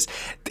down. This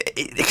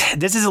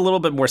is a little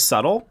bit more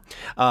subtle,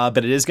 but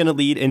it is going to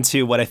lead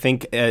into what I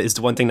think is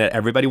the one thing that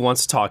everybody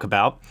wants to talk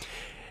about.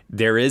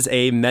 There is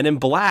a Men in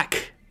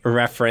Black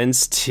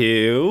reference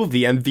to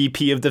the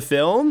MVP of the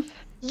film.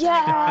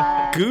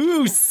 Yeah.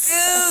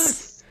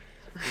 Goose.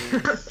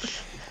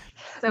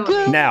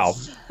 Now,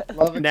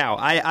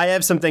 I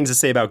have some things to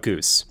say about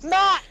Goose.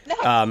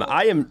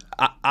 I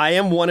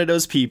am one of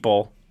those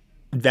people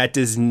that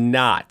does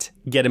not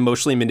get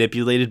emotionally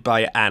manipulated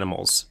by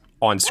animals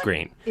on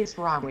screen. What is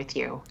wrong with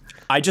you?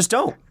 I just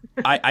don't.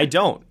 I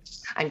don't.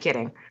 I'm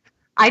kidding.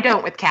 I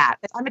don't with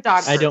cats. I'm a dog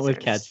person. I don't with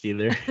cats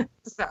either.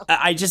 So.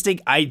 I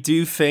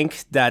do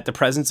think that the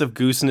presence of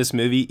Goose in this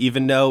movie,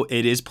 even though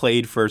it is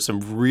played for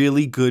some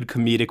really good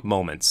comedic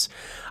moments,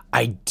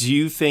 I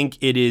do think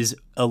it is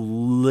a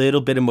little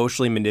bit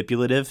emotionally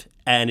manipulative,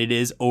 and it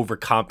is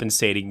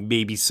overcompensating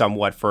maybe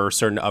somewhat for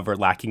certain other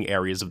lacking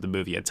areas of the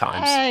movie at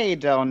times. I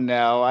don't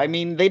know. I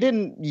mean, they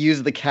didn't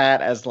use the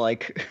cat as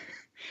like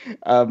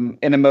an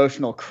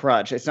emotional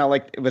crutch. It's not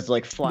like it was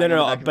like flying.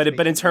 No. But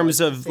in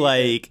terms of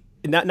like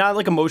not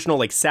like emotional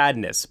like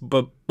sadness,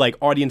 but like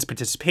audience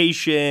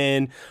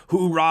participation,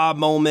 hoorah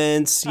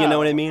moments. You know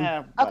what I mean?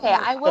 Okay,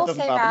 I will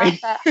say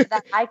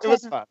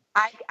that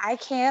I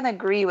can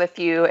agree with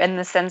you in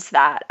the sense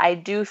that I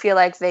do feel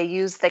like they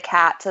use the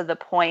cat to the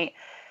point,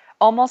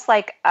 almost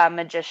like a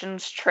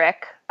magician's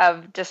trick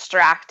of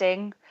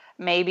distracting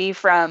maybe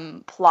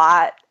from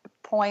plot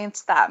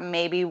points that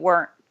maybe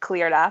weren't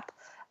cleared up.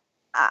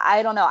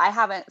 I don't know. I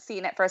haven't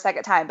seen it for a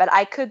second time, but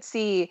I could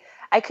see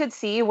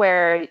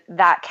where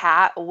that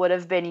cat would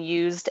have been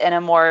used in a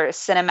more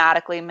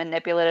cinematically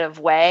manipulative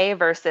way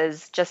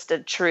versus just a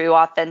true,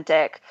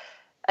 authentic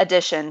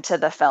addition to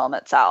the film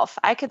itself.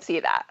 I could see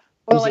that.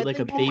 Was it like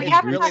a baby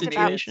Groot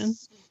situation?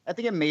 I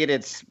think it made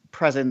its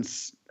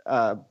presence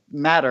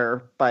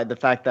matter by the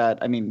fact that,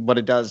 I mean, what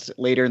it does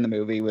later in the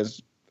movie was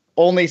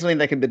only something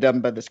that could be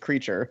done by this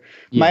creature.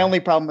 Yeah. My only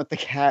problem with the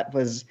cat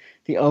was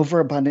the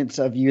overabundance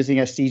of using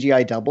a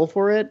CGI double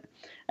for it.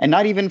 And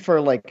not even for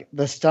like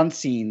the stunt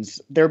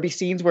scenes. There would be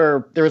scenes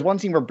where there was one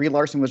scene where Brie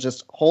Larson was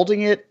just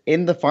holding it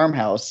in the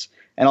farmhouse,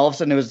 and all of a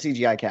sudden it was a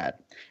CGI cat.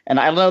 And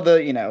I don't know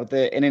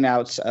the in and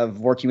outs of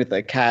working with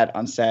a cat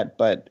on set,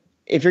 but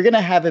if you're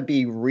gonna have it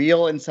be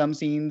real in some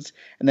scenes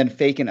and then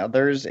fake in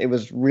others, it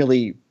was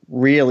really,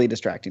 really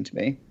distracting to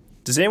me.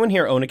 Does anyone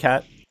here own a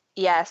cat?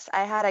 Yes,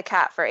 I had a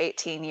cat for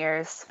 18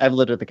 years. I've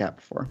lived with a cat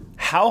before.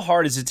 How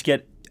hard is it to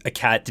get a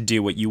cat to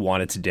do what you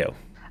want it to do?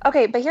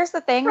 Okay, but here's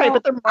the thing. Right,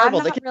 but they're Marvel.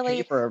 I'm they not can really.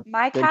 Pay for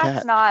my cat's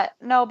cat. not.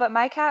 No, but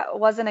my cat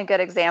wasn't a good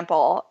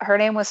example. Her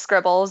name was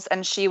Scribbles,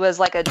 and she was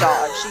like a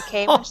dog. She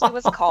came when she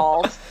was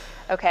called.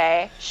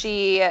 Okay,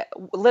 she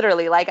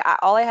literally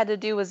all I had to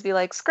do was be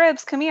like,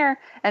 Scribs, come here,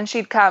 and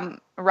she'd come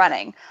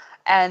running,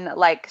 and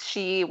like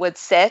she would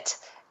sit,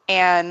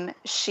 and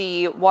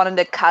she wanted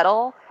to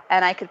cuddle,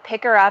 and I could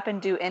pick her up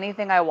and do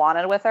anything I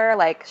wanted with her.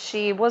 Like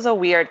she was a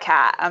weird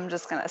cat. I'm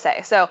just gonna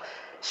say so.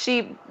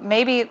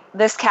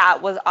 This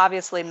cat was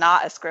obviously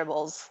not a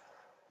Scribbles,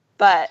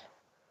 but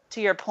to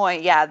your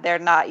point, yeah, they're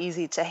not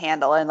easy to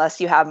handle unless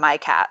you have my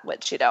cat,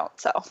 which you don't.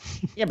 So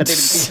yeah, but they would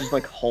be just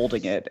like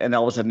holding it, and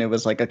all of a sudden it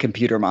was like a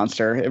computer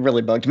monster. It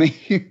really bugged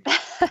me.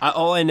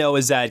 All I know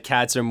is that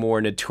cats are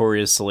more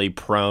notoriously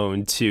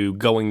prone to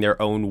going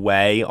their own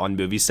way on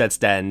movie sets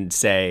than,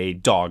 say,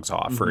 dogs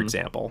are, for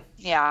example.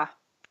 Yeah.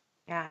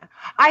 Yeah,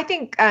 I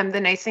think the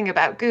nice thing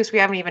about Goose, we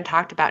haven't even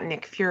talked about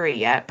Nick Fury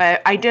yet,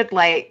 but I did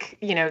like,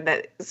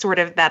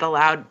 that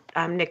allowed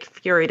Nick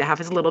Fury to have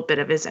his little bit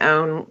of his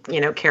own,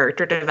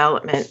 character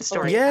development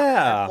story.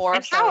 Yeah.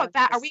 And how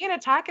about, are we going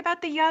to talk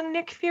about the young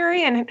Nick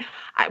Fury? And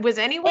was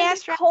anyone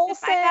distracted by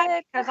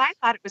that? Because I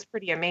thought it was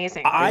pretty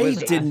amazing. I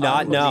did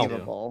not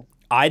know.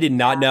 I did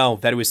not know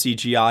that it was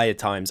CGI at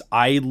times.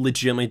 I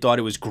legitimately thought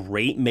it was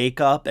great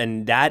makeup,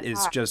 and that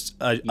is just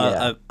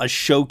a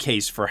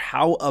showcase for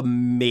how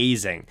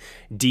amazing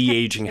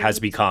de-aging has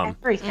become.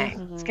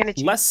 Everything. It's going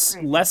to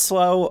less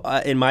slow,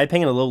 in my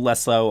opinion, a little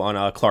less slow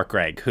on Clark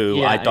Gregg,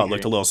 who I thought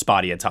looked a little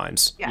spotty at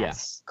times.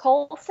 Yes.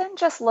 Coulson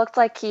just looked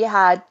like he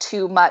had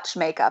too much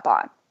makeup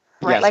on.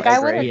 Right. Like I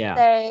wouldn't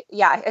say,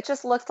 it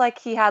just looked like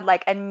he had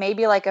and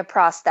maybe like a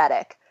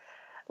prosthetic.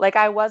 Like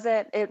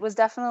it was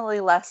definitely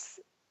less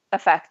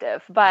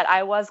effective, but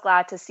I was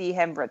glad to see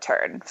him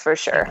return for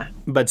sure.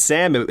 But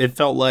Sam, it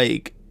felt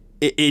like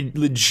it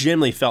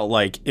legitimately felt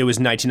like it was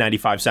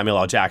 1995 Samuel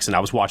L. Jackson I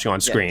was watching on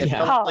screen. It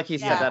felt like he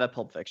said that at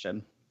Pulp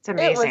Fiction. It's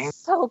amazing. It was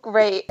so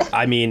great.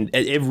 I mean,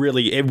 it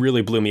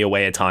really blew me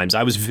away at times.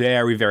 I was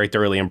very, very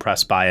thoroughly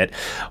impressed by it.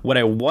 What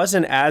I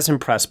wasn't as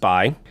impressed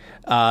by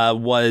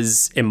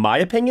was, in my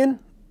opinion,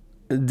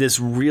 this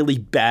really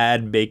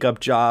bad makeup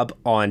job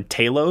on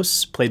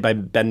Talos, played by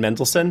Ben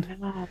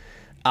Mendelsohn.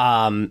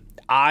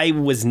 I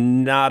was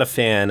not a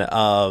fan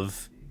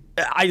of.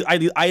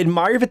 I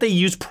admire that they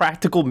use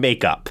practical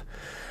makeup.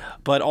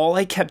 But all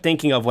I kept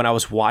thinking of when I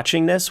was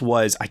watching this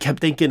was I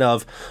kept thinking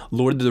of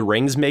Lord of the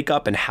Rings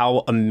makeup and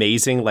how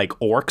amazing like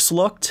orcs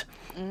looked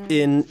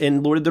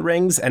in Lord of the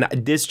Rings. And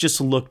this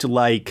just looked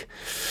like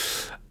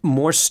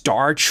more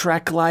Star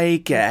Trek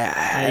like,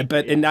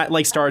 but in not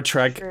like Star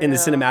Trek in the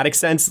cinematic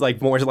sense, like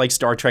more like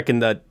Star Trek in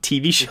the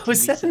TV show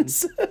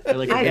sense. Or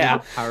like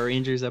a Power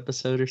Rangers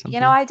episode or something. You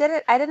know, I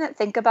didn't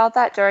think about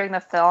that during the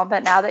film,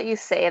 but now that you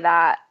say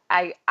that,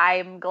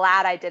 I'm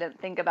glad I didn't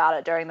think about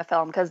it during the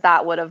film because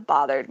that would have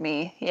bothered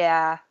me.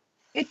 Yeah.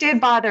 It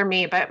did bother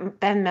me, but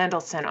Ben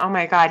Mendelsohn, oh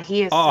my God,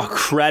 he is. Oh,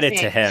 credit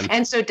to him.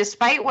 And so,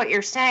 despite what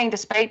you're saying,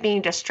 despite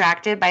being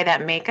distracted by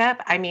that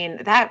makeup, I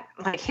mean, that,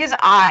 like, his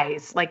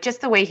eyes, like,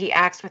 just the way he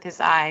acts with his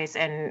eyes,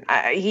 and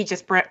he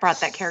just brought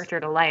that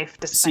character to life.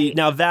 See,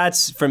 now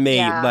that's, for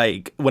me,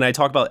 like, when I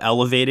talk about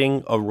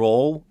elevating a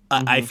role,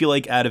 I feel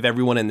like out of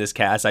everyone in this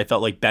cast, I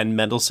felt like Ben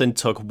Mendelsohn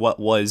took what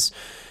was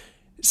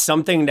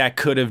something that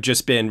could have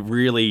just been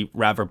really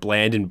rather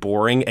bland and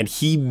boring, and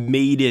he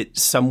made it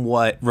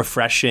somewhat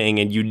refreshing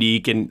and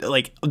unique, and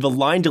like the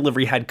line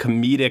delivery had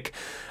comedic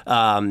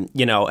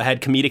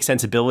had comedic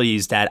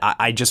sensibilities that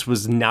I just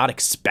was not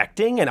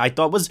expecting, and I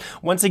thought was,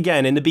 once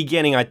again, in the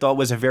beginning, I thought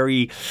was a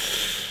very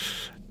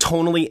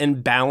tonally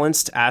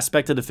imbalanced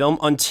aspect of the film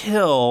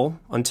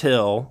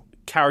until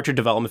character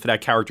development for that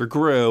character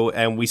grew,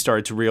 and we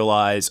started to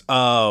realize,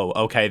 oh,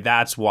 okay,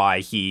 that's why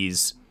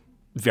he's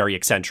very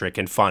eccentric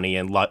and funny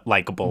and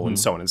likable and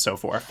so on and so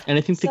forth. And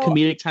I think the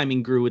comedic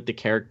timing grew with the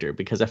character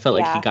because I felt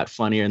like he got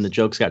funnier and the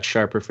jokes got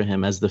sharper for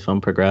him as the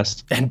film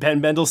progressed. And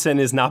Ben Mendelsohn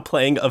is not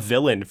playing a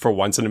villain for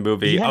once in a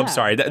movie. Yeah, I'm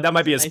sorry, that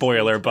might be a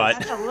spoiler, but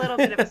that's a little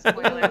bit of a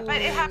spoiler, but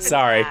it happens.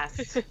 Sorry.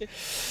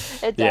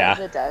 It does.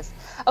 It does.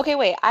 Okay,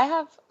 wait. I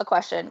have a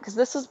question because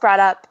this was brought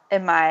up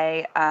in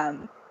my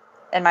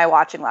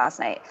watching last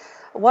night.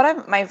 One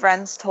of my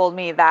friends told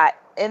me that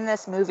in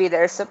this movie,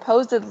 there's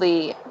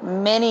supposedly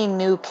many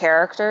new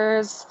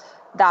characters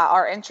that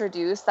are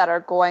introduced that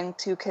are going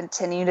to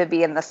continue to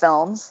be in the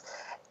films.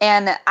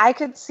 And I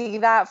could see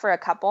that for a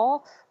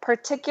couple,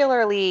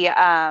 particularly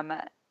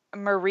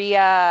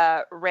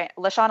Maria,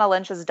 Lashana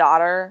Lynch's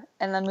daughter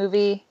in the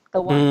movie.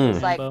 The one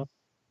who's like,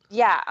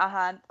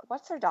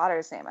 what's her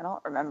daughter's name? I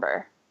don't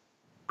remember.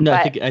 No,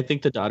 I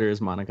think the daughter is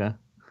Monica.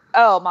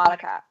 Oh,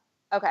 Monica.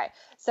 Okay.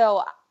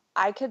 So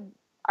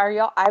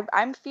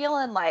I'm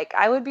feeling like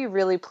I would be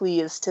really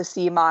pleased to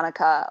see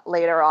Monica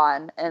later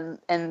on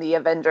in the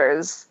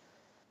Avengers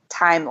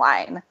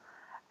timeline.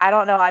 I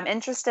don't know. I'm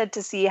interested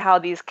to see how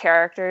these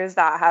characters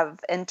that have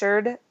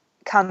entered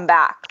come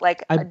back.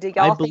 Like, do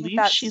y'all think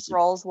that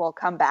roles will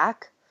come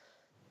back?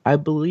 I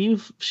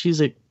believe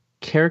she's a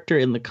character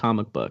in the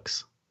comic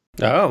books.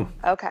 Oh.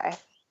 Okay.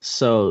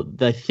 So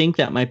I think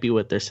that might be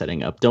what they're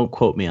setting up. Don't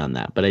quote me on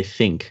that, but I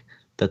think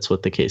that's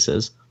what the case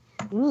is.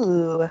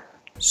 Ooh.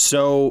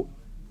 So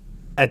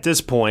at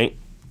this point,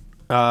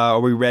 are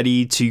we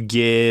ready to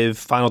give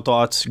final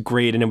thoughts,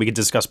 grade, and then we can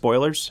discuss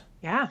spoilers?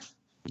 Yeah.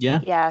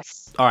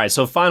 Yes. All right,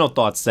 so final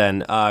thoughts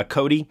then.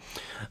 Cody,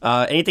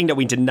 anything that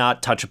we did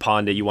not touch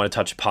upon that you want to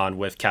touch upon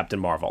with Captain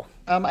Marvel?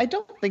 I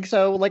don't think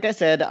so. Like I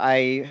said,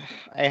 I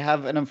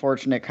have an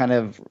unfortunate kind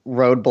of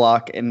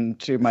roadblock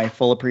into my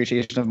full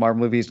appreciation of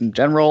Marvel movies in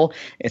general.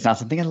 It's not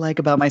something I like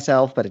about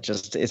myself, but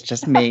it's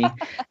just me.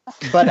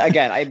 But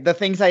again, the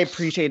things I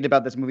appreciated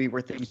about this movie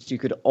were things you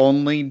could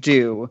only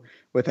do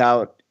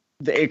without.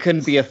 It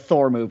couldn't be a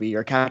Thor movie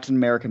or Captain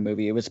America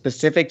movie. It was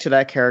specific to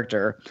that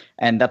character,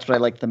 and that's what I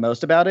liked the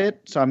most about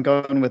it. So I'm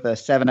going with a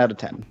 7 out of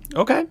 10.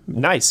 Okay,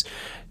 nice.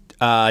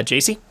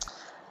 JC?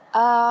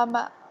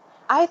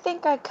 I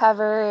think I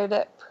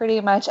covered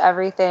pretty much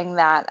everything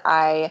that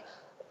I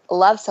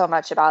love so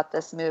much about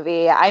this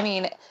movie. I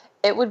mean,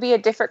 it would be a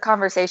different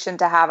conversation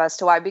to have as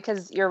to why,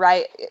 because you're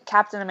right,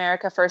 Captain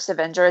America First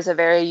Avenger is a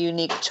very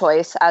unique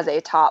choice as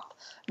a top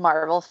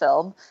Marvel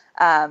film.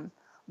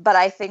 But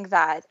I think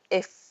that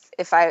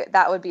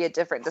that would be a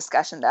different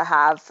discussion to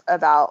have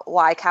about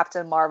why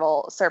Captain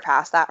Marvel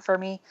surpassed that for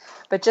me.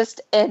 But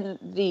just in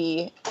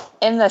the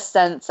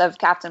sense of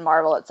Captain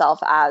Marvel itself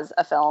as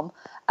a film,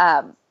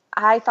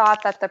 I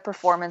thought that the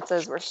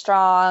performances were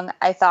strong.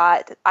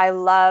 I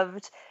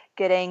loved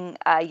getting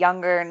a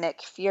younger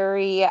Nick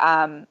Fury.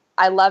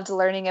 I loved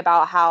learning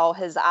about how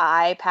his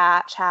eye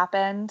patch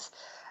happened.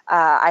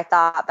 I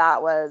thought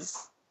that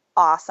was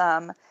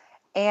awesome.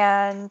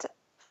 And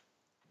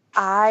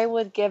I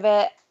would give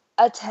it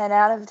A 10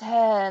 out of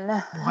 10.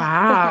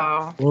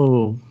 Wow.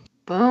 Whoa.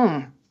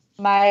 Boom.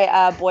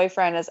 My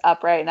boyfriend is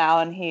up right now,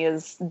 and he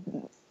is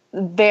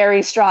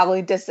very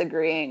strongly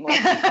disagreeing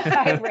with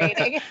my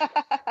rating.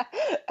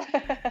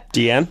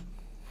 DM?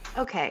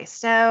 Okay,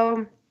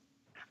 so,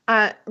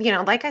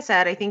 like I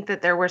said, I think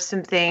that there were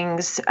some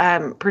things,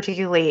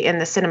 particularly in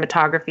the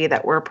cinematography,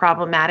 that were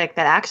problematic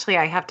that actually,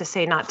 I have to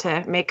say, not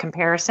to make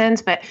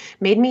comparisons, but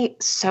made me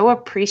so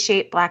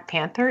appreciate Black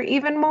Panther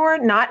even more.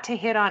 Not to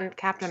hit on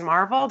Captain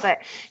Marvel, but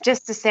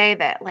just to say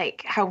that,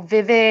 like, how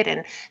vivid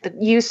and the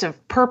use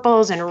of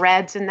purples and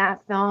reds in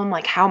that film,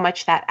 like how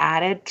much that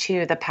added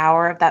to the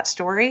power of that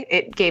story.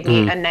 It gave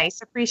me a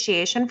nice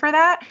appreciation for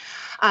that.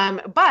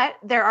 But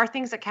there are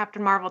things that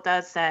Captain Marvel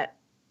does that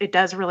it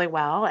does really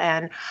well.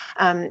 And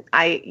I'm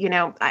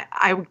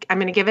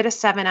going to give it a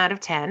 7 out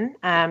of 10.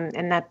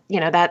 And that,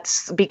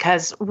 that's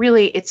because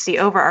really it's the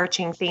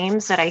overarching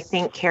themes that I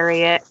think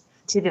carry it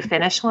to the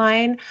finish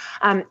line.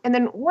 And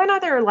then one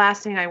other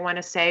last thing I want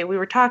to say, we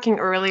were talking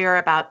earlier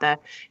about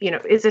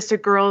is this a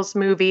girls'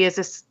 movie?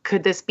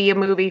 Could this be a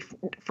movie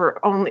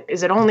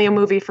is it only a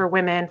movie for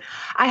women?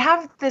 I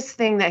have this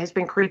thing that has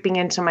been creeping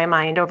into my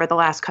mind over the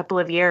last couple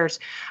of years.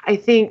 I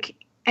think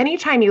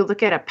anytime you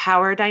look at a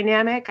power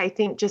dynamic, I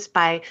think just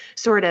by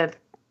sort of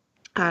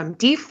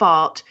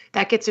default,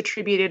 that gets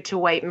attributed to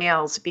white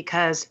males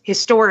because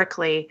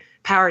historically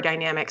power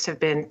dynamics have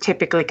been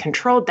typically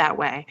controlled that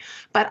way.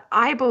 But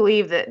I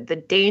believe that the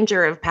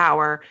danger of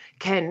power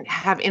can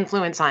have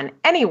influence on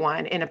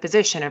anyone in a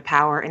position of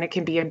power, and it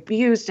can be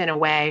abused in a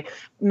way,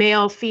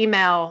 male,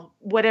 female,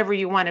 whatever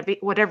you want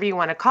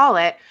to call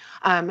it.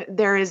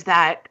 There is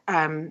that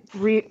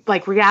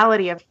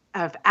reality of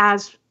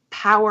as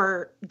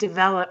power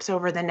develops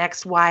over the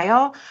next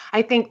while.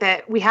 I think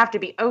that we have to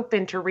be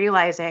open to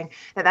realizing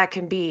that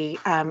can be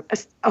a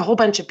whole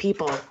bunch of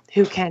people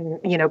who can,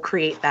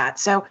 create that.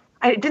 So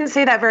I didn't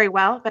say that very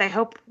well, but I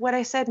hope what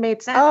I said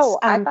made sense. Oh,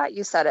 I thought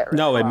you said it really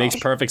well. No, it makes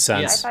perfect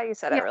sense. I thought you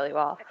said it really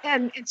well.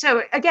 And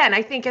so, again,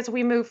 I think as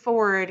we move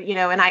forward,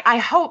 and I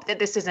hope that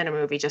this isn't a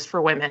movie just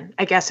for women,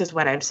 I guess is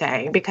what I'm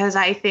saying, because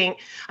I think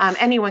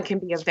anyone can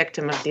be a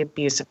victim of the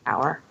abuse of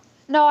power.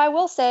 No, I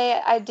will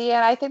say,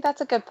 Deanne, I think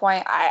that's a good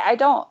point. I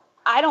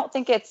don't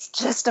think it's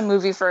just a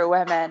movie for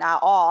women at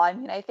all. I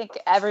mean, I think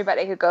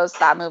everybody who goes to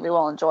that movie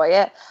will enjoy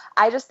it.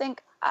 I just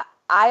think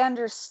I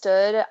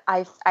understood,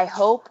 I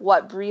hope,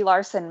 what Brie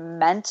Larson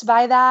meant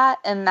by that,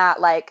 and that,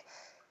 like,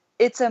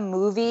 it's a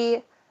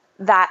movie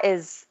that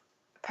is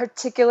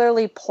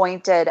particularly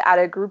pointed at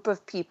a group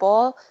of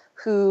people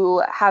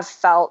who have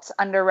felt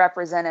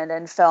underrepresented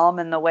in film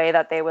in the way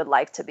that they would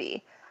like to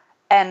be.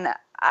 And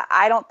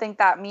I don't think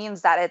that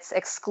means that it's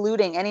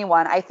excluding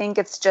anyone. I think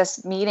it's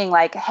just meaning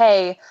like,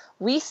 hey,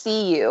 we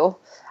see you.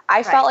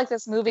 I felt like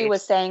this movie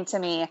was saying to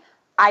me,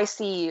 I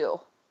see you.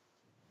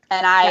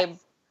 And I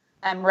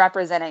am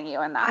representing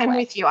you in that way. I'm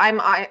with you.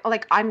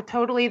 I'm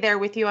totally there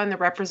with you on the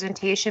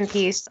representation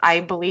piece. I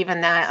believe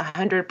in that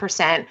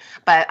 100%.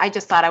 But I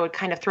just thought I would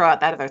kind of throw out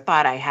that other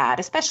thought I had,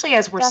 especially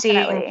as we're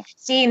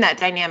seeing that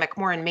dynamic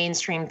more in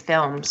mainstream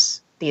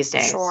films these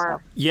days.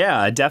 Sure.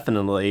 Yeah,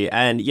 definitely.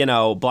 And,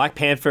 Black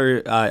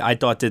Panther, I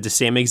thought did the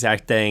same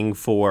exact thing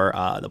for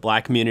the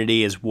Black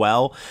community as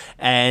well.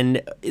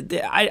 And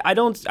I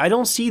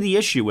don't see the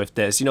issue with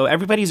this.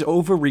 Everybody's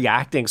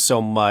overreacting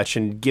so much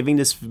and giving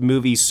this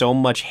movie so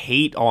much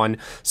hate on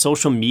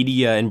social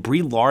media. And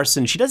Brie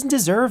Larson, she doesn't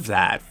deserve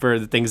that for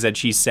the things that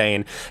she's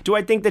saying. Do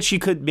I think that she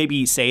could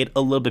maybe say it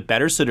a little bit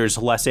better so there's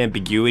less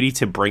ambiguity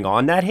to bring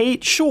on that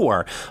hate?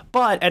 Sure.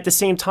 But at the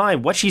same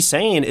time, what she's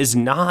saying is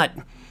not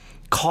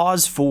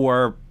cause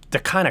for the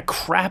kind of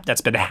crap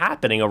that's been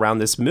happening around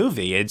this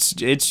movie. It's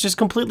just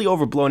completely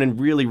overblown and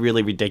really,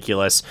 really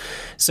ridiculous.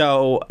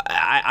 So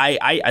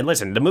I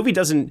listen, the movie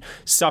doesn't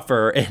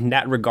suffer in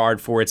that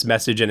regard for its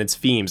message and its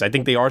themes. I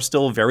think they are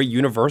still very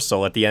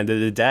universal at the end of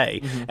the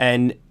day. Mm-hmm.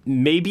 And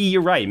maybe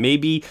you're right.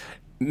 Maybe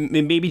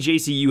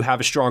JC, you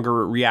have a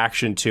stronger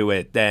reaction to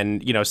it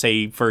than,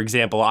 say, for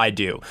example, I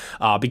do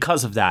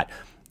because of that.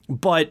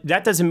 But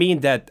that doesn't mean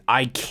that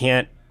I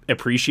can't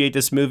appreciate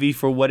this movie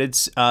for what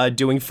it's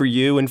doing for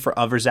you and for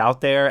others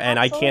out there. And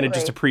Absolutely. I can't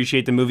just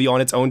appreciate the movie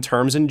on its own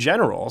terms in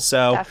general.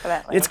 So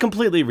Definitely. It's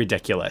completely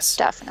ridiculous.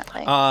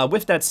 Definitely.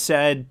 With that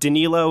said,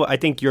 Danilo, I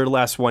think you're the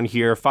last one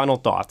here. Final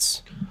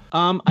thoughts.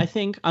 I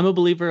think I'm a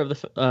believer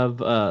of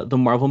the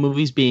Marvel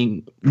movies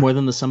being more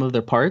than the sum of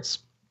their parts.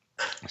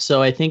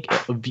 So I think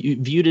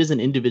viewed as an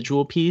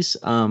individual piece,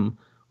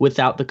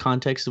 without the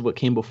context of what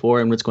came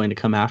before and what's going to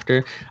come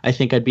after, I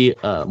think I'd be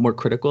more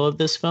critical of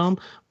this film.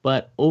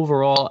 But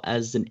overall,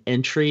 as an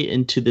entry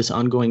into this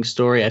ongoing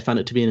story, I found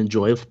it to be an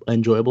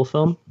enjoyable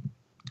film.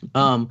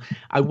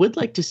 I would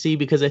like to see,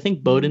 because I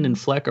think Bowden and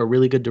Fleck are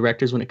really good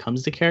directors when it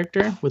comes to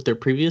character with their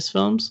previous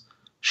films,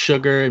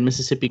 Sugar and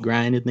Mississippi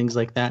Grind and things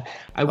like that.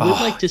 I would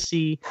like to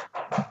see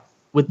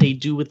what they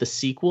do with the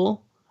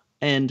sequel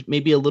and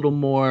maybe a little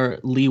more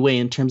leeway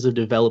in terms of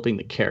developing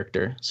the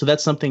character. So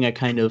that's something I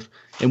kind of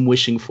am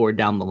wishing for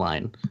down the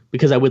line,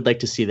 because I would like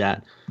to see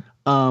that.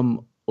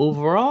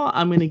 Overall,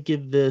 I'm going to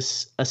give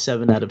this a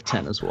 7 out of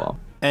 10 as well.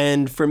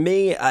 And for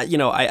me,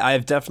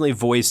 I've definitely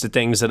voiced the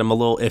things that I'm a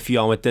little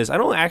iffy on with this. I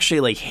don't actually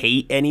like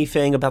hate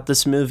anything about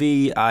this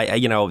movie.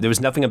 There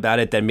was nothing about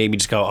it that made me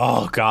just go,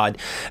 oh God.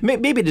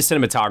 Maybe the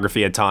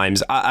cinematography at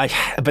times.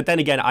 But then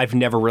again, I've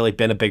never really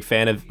been a big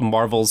fan of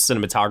Marvel's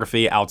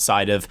cinematography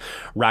outside of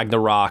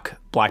Ragnarok,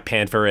 Black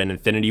Panther, and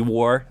Infinity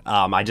War.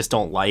 I just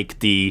don't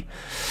like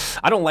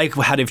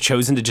how they've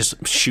chosen to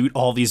just shoot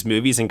all these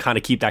movies and kind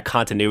of keep that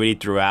continuity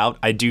throughout.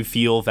 I do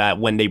feel that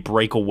when they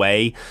break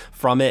away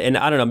from it, and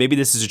I don't know, maybe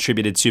this is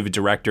attributed to the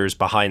directors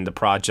behind the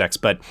projects,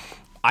 but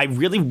I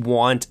really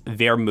want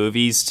their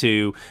movies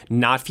to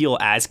not feel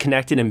as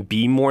connected and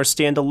be more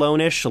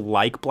standalone-ish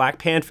like Black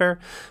Panther,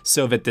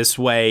 so that this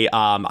way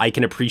I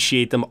can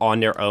appreciate them on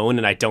their own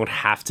and I don't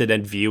have to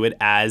then view it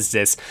as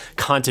this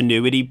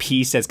continuity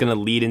piece that's going to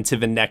lead into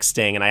the next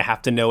thing and I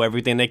have to know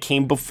everything that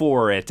came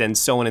before it and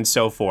so on and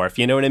so forth.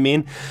 You know what I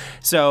mean?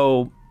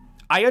 So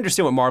I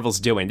understand what Marvel's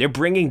doing. They're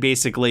bringing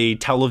basically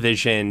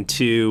television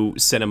to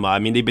cinema. I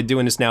mean, they've been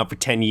doing this now for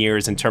 10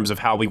 years in terms of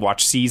how we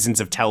watch seasons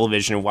of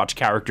television and watch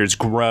characters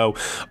grow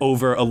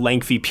over a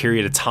lengthy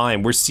period of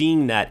time. We're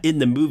seeing that in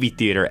the movie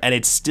theater, and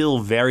it's still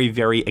very,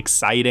 very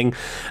exciting.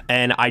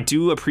 And I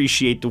do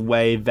appreciate the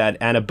way that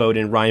Anna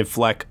Boden and Ryan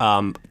Fleck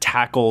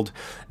tackled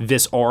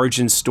this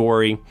origin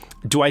story.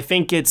 Do I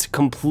think it's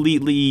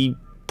completely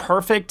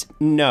perfect?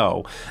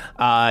 No.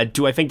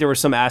 Do I think there were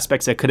some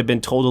aspects that could have been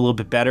told a little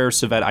bit better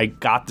so that I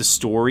got the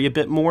story a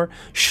bit more?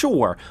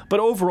 Sure. But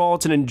overall,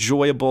 it's an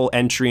enjoyable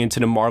entry into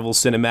the Marvel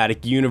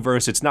Cinematic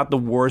Universe. It's not the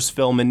worst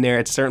film in there.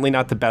 It's certainly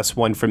not the best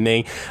one for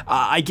me.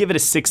 I give it a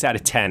 6 out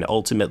of 10,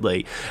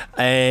 ultimately.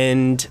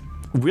 And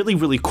really,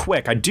 really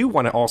quick, I do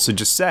want to also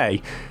just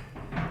say,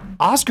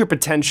 Oscar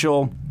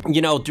potential,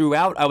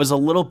 throughout I was a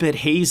little bit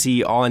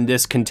hazy on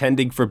this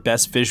contending for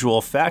best visual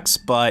effects,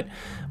 but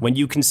when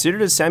you consider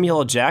the Samuel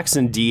L.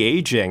 Jackson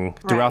de-aging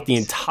throughout the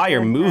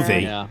entire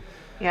movie,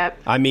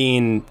 Yep. I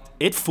mean,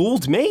 it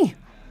fooled me.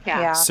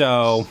 Yeah.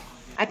 So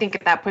I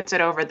think that puts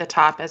it over the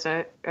top as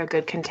a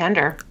good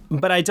contender.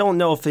 But I don't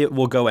know if it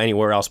will go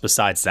anywhere else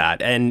besides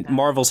that. And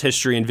Marvel's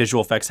history and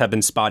visual effects have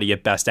been spotty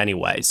at best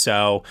anyway.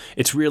 So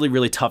it's really,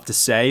 really tough to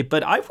say.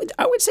 But I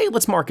would say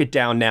let's mark it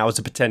down now as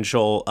a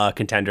potential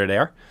contender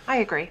there. I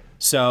agree.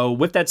 So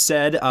with that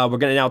said, we're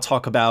going to now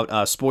talk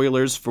about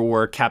spoilers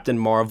for Captain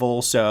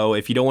Marvel. So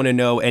if you don't want to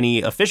know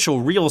any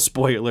official real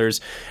spoilers,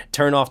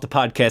 turn off the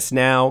podcast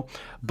now.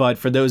 But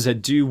for those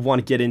that do want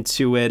to get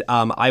into it,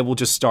 I will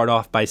just start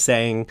off by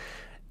saying,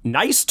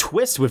 nice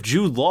twist with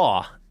Jude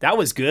Law. That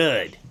was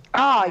good.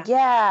 Oh,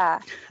 yeah.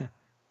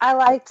 I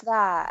liked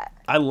that.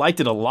 I liked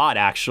it a lot,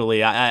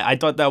 actually. I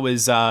thought that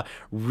was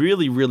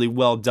really, really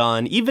well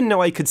done. Even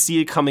though I could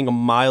see it coming a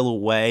mile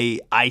away,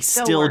 I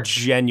still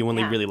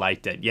genuinely really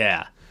liked it.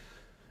 Yeah.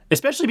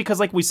 Especially because,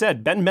 like we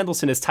said, Ben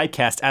Mendelsohn is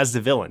typecast as the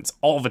villains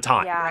all the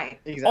time. Yeah, right.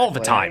 Exactly. All the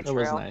time. That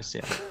was nice,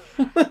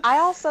 yeah. I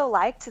also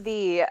liked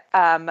the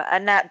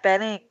Annette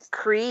Bening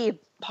Kree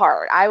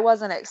part. I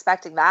wasn't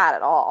expecting that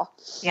at all.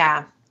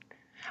 Yeah.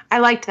 I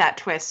liked that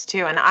twist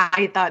too, and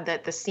I thought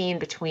that the scene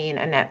between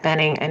Annette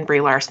Bening and Brie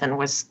Larson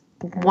was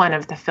one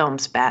of the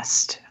film's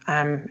best.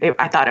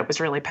 I thought it was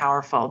really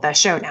powerful. The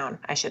showdown,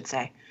 I should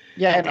say.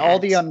 Yeah, and all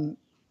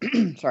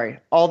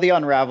the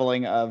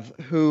unraveling of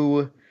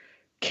who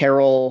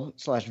Carol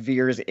 /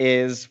 Veers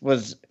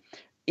was,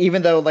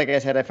 even though, like I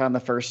said, I found the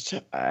first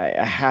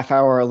a half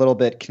hour a little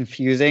bit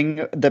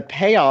confusing. The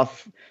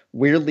payoff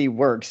weirdly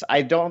works.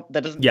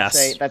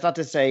 That's not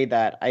to say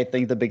that I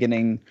think the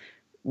beginning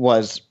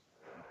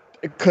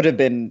it could have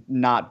been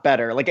not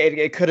better. Like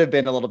it could have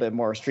been a little bit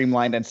more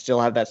streamlined and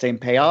still have that same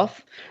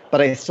payoff.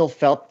 But I still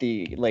felt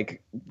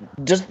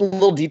just the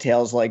little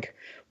details, like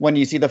when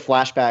you see the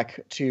flashback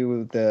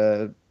to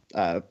the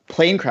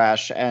plane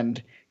crash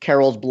and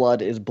Carol's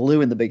blood is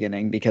blue in the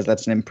beginning because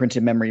that's an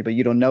imprinted memory, but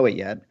you don't know it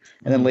yet.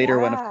 And then later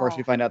when, of course,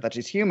 we find out that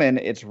she's human,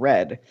 it's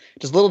red.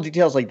 Just little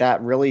details like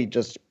that really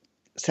just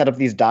set up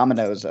these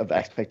dominoes of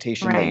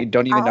expectation that you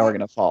don't even know are going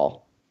to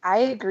fall. I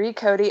agree,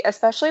 Cody,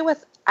 especially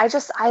with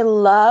I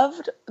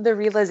loved the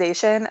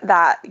realization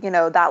that,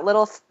 that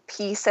little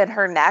piece in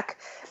her neck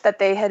that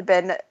they had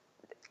been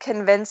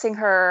convincing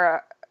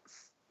her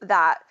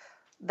that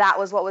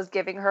was what was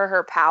giving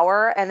her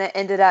power. And it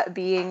ended up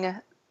being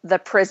the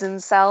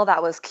prison cell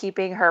that was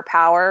keeping her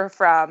power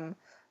from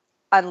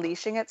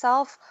unleashing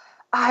itself.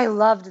 I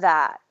loved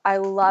that.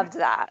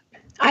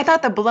 I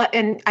thought the blood,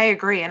 and I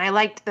agree, and I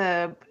liked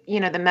the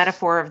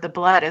metaphor of the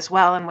blood as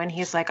well. And when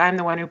he's like, I'm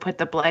the one who put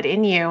the blood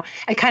in you,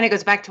 it kind of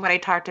goes back to what I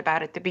talked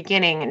about at the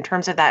beginning in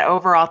terms of that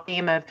overall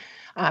theme of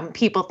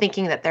people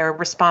thinking that they're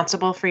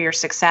responsible for your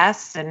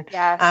success. And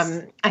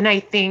and I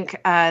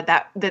think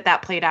that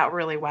played out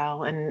really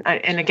well. And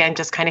again,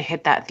 just kind of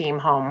hit that theme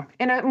home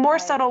in a more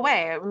subtle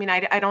way. I mean,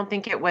 I don't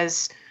think it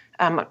was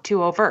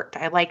too overt.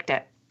 I liked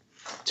it.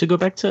 To go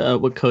back to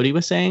what Cody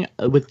was saying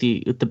with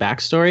the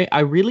backstory, I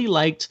really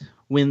liked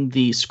when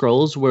the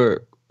scrolls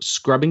were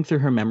scrubbing through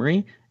her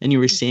memory and you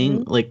were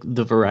seeing like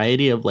the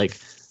variety of like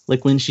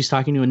when she's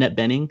talking to Annette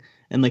Bening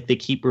and like they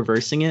keep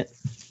reversing it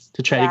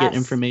to try to get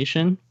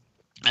information.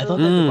 I thought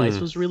that device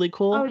was really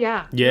cool. Oh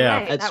yeah. Yeah.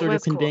 Right. That That sort of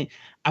was cool. conveying.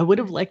 I would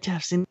have liked to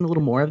have seen a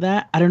little more of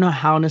that. I don't know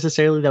how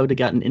necessarily that would have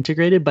gotten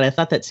integrated, but I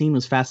thought that scene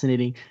was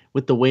fascinating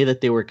with the way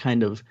that they were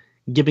kind of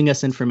giving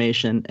us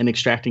information and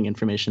extracting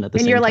information at the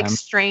And same you're like time.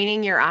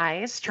 straining your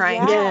eyes,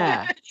 trying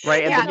Yeah.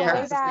 Right, and Yeah, the the way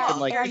parents that-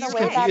 thinking, like, and the "He's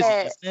way that confusing,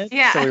 it- isn't it?"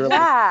 Yeah. So we were like,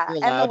 Yeah, "You're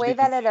and allowed the to way be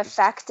that it confused."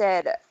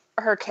 affected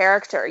her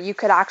character, you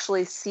could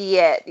actually see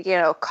it,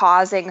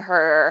 causing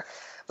her,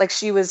 like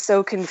she was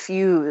so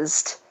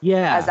confused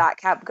Yeah. as that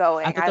kept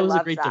going. I thought that was a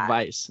loved great that.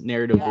 device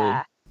narratively.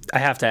 Yeah. I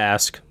have to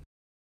ask,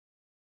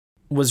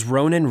 was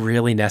Ronan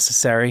really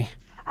necessary?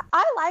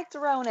 I liked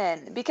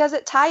Ronan because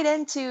it tied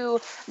into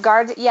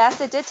Yes,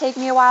 it did take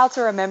me a while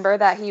to remember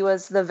that he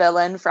was the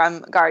villain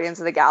from Guardians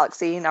of the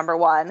Galaxy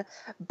 #1.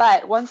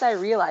 But once I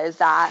realized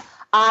that,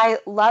 I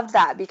loved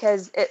that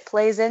because it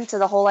plays into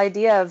the whole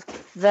idea of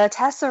the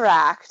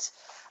Tesseract.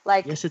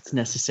 Like, Yes, it's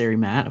necessary,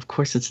 Matt. Of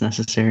course it's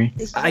necessary.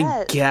 I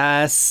yes.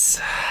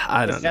 guess.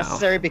 I It's don't know.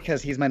 necessary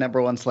because he's my number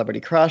 1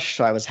 celebrity crush,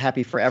 so I was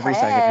happy for every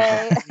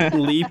second. Hey.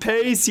 Lee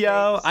Pace,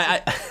 yo.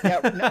 Yeah,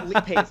 no, Lee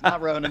Pace, not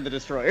Ronan the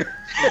Destroyer.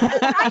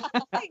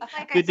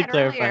 like Good to I said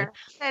clarify. earlier,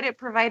 that it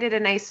provided a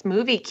nice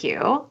movie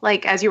cue,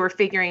 like as you were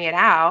figuring it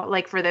out,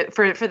 like for the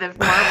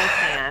Marvel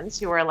fans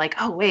who were like,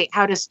 oh wait,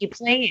 how does he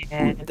play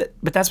it?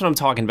 But that's what I'm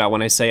talking about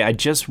when I say I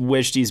just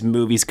wish these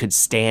movies could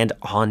stand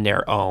on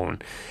their own.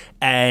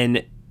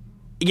 And,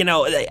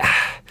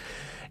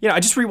 I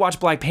just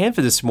rewatched Black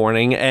Panther this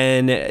morning,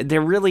 and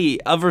they're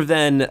really, other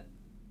than,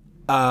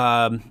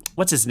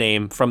 what's his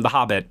name from The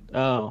Hobbit?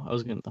 Oh, I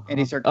was going to.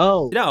 Andy Serkis.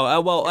 Oh,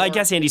 No, well, I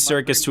guess Andy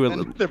Serkis to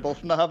a. They're both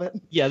from The Hobbit.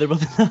 yeah, they're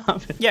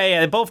both. Yeah,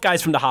 they're both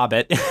guys from The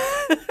Hobbit.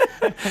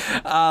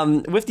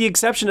 With the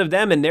exception of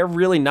them, and they're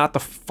really not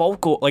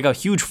a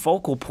huge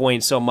focal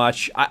point so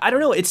much. I don't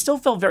know. It still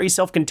felt very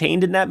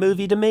self-contained in that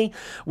movie to me.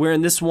 Where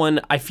in this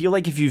one, I feel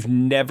like if you've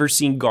never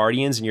seen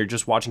Guardians and you're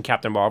just watching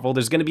Captain Marvel,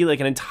 there's going to be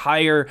like an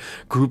entire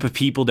group of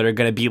people that are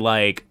going to be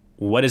like,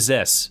 "What is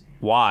this?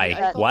 Why?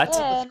 I What?"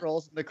 thought the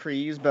Skrulls and the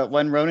Krees, but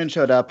when Ronan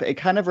showed up, it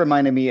kind of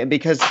reminded me,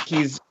 because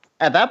he's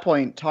at that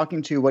point talking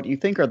to what you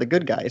think are the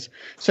good guys.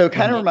 So it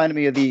kind of reminded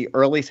me of the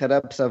early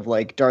setups of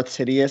like Darth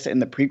Sidious in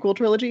the prequel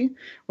trilogy,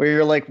 where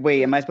you're like,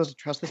 wait, am I supposed to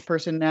trust this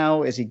person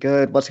now? Is he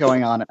good? What's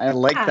going on? I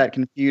like that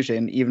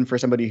confusion, even for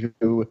somebody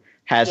who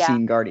has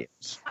seen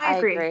Guardians. I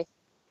agree.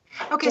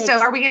 Okay, Jake. so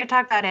are we going to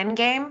talk about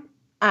Endgame?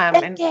 And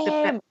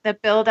Endgame. the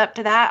build up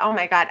to that. Oh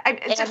my God! And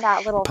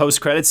that little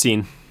Post-credit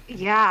scene.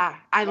 Yeah,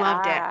 I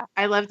loved Yeah. it.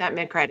 I loved that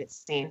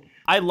mid-credits scene.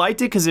 I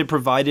liked it because it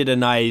provided a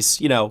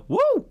nice,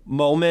 woo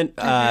moment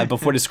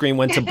before the screen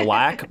went to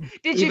black.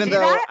 Did you Even do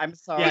though, that? I'm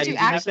sorry, Yeah, Did did you you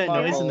have actually that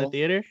noise in the Marvel,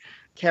 theater?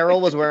 Carol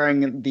was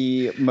wearing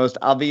the most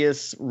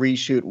obvious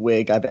reshoot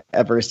wig I've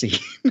ever seen.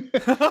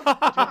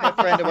 My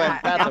friend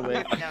went, "That's a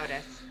wig."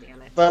 Notice,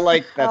 damn it. But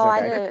like, that's I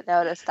okay. didn't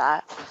notice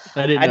that.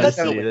 I didn't I notice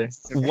just it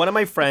either. One of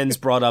my friends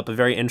brought up a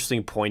very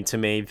interesting point to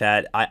me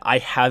that I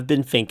have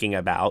been thinking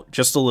about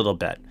just a little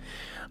bit.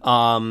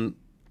 And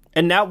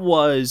that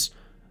was,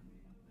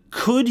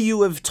 could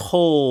you have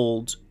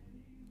told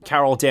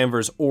Carol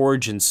Danvers'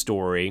 origin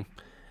story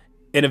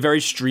in a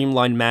very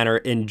streamlined manner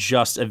in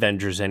just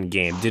Avengers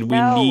Endgame? Did we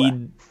No.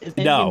 need...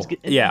 No,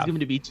 It's going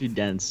to be too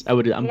dense.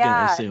 I'm going to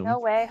Yeah, assume. no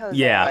way, Jose.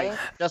 Yeah.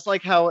 Just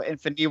like how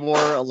Infinity War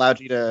allowed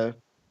you to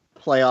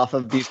play off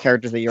of these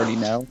characters that you already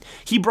know.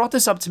 He brought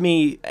this up to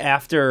me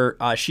after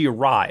she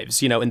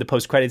arrives, in the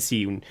post-credit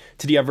scene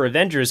to the other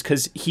Avengers,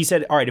 because he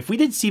said, all right, if we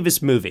did see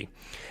this movie,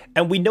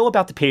 and we know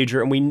about the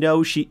pager, and we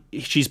know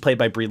she's played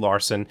by Brie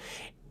Larson,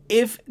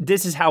 if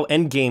this is how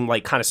Endgame,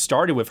 kind of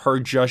started with her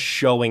just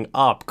showing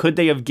up, could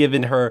they have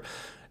given her...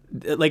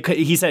 Like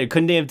he said,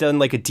 couldn't they have done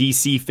like a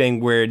DC thing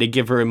where they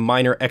give her a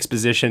minor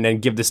exposition and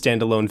give the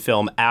standalone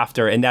film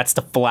after, and that's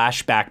the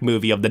flashback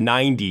movie of the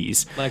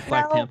 90s? Like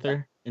Black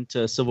Panther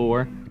into Civil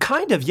War.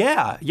 Kind of,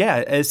 yeah.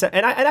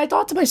 And I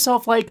thought to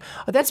myself,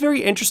 that's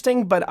very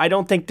interesting, but I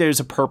don't think there's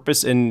a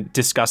purpose in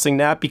discussing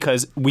that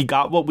because we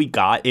got what we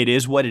got. It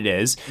is what it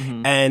is.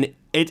 And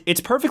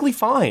it's perfectly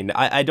fine.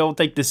 I don't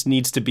think this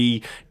needs to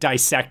be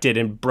dissected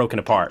and broken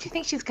apart. Do you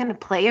think she's going to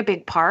play a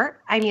big part?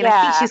 I mean, I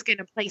Yeah. think she's going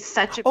to play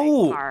such a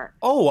big part.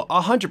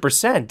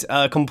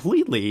 100%,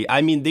 completely.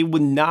 I mean, they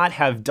would not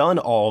have done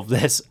all of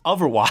this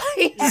otherwise,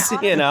 Here's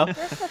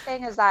the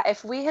thing is that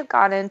if we had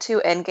gone into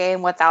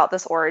Endgame without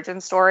this origin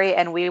story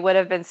and we would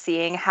have been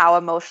seeing how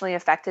emotionally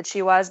affected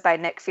she was by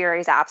Nick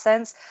Fury's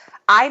absence,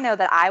 I know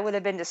that I would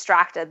have been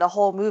distracted the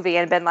whole movie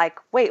and been like,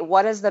 wait,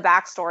 what is the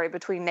backstory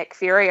between Nick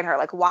Fury and her?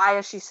 Like, why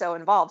is she so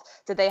involved?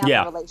 Did they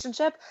have a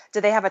relationship?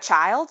 Did they have a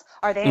child?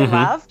 Are they in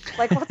love?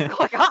 Like, what's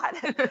going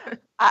on?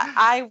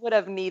 I would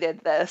have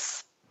needed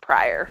this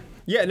prior.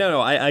 Yeah,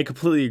 no, I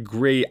completely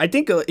agree. I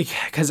think,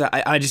 because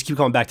I just keep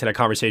going back to that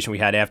conversation we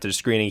had after the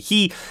screening,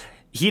 he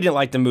didn't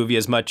like the movie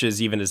as much as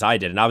I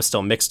did, and I was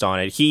still mixed on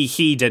it.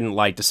 He didn't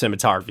like the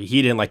cinematography.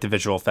 He didn't like the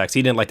visual effects.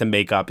 He didn't like the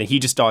makeup, and he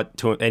just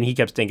and he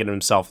kept thinking to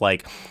himself,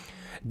 like,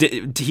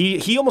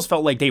 he almost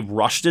felt like they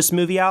rushed this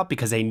movie out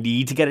because they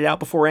need to get it out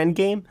before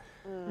Endgame.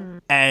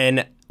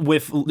 And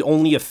with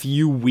only a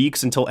few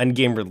weeks until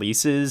Endgame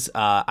releases,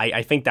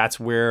 I think that's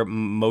where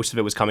most of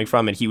it was coming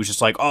from. And he was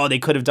just like, oh, they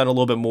could have done a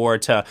little bit more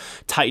to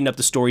tighten up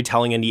the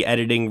storytelling in the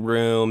editing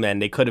room,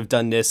 and they could have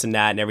done this and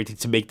that and everything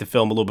to make the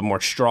film a little bit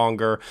more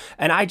stronger.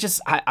 And I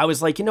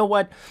was like, you know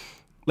what?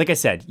 Like I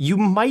said, you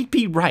might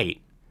be right,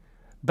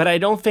 but I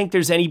don't think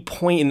there's any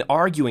point in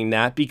arguing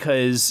that,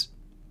 because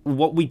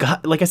what we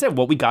got, like I said,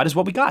 what we got is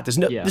what we got.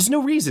 There's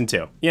no reason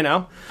to, you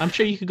know? I'm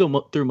sure you could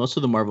go through most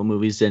of the Marvel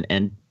movies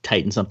and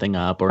tighten something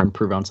up or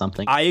improve on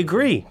something. I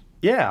agree.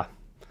 Yeah.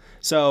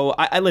 So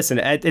I listen,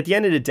 at the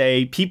end of the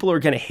day, people are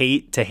going to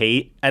hate.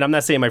 And I'm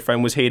not saying my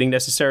friend was hating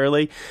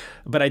necessarily,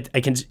 but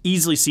I can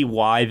easily see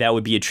why that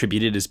would be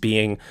attributed as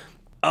being,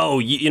 oh,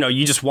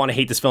 you just want to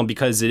hate this film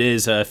because it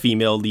is a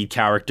female lead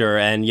character,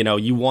 and,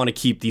 you want to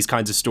keep these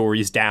kinds of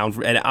stories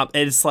down. And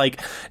it's like,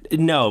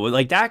 no,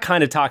 like that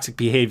kind of toxic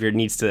behavior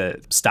needs to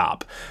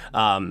stop.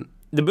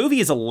 The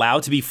movie is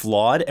allowed to be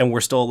flawed, and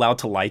we're still allowed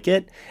to like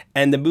it.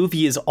 And the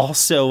movie is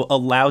also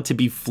allowed to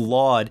be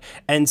flawed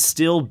and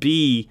still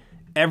be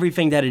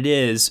everything that it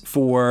is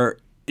for,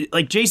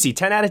 like, JC,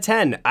 10 out of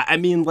 10. I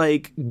mean,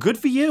 like, good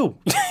for you.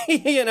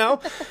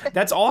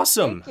 That's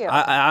awesome. Thank you.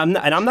 I'm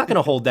not going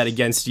to hold that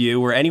against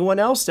you or anyone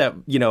else that,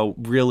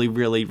 really,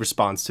 really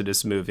responds to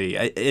this movie.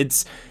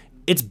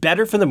 It's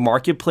better for the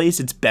marketplace.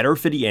 It's better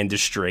for the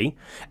industry.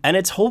 And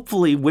it's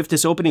hopefully, with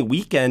this opening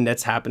weekend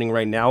that's happening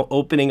right now,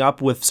 opening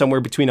up with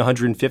somewhere between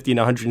 150 and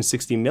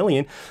 160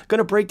 million, going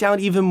to break down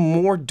even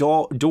more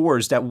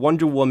doors that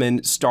Wonder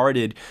Woman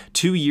started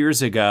 2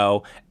 years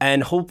ago.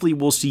 And hopefully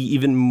we'll see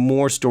even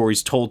more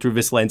stories told through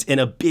this lens in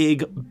a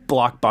big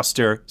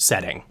blockbuster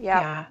setting.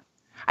 Yeah.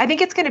 I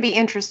think it's going to be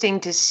interesting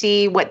to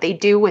see what they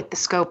do with the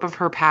scope of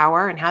her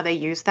power and how they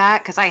use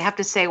that. Because I have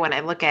to say, when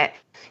I look at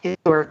his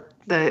work,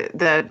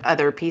 the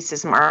other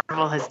pieces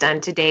Marvel has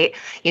done to date,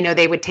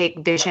 they would take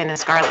Vision and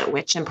Scarlet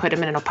Witch and put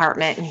him in an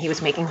apartment and he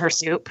was making her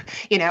soup.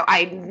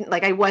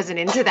 I wasn't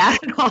into that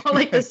at all,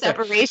 like the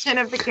separation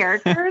of the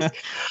characters,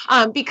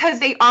 because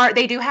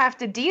they do have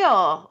to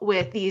deal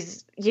with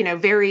these,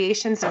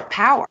 variations of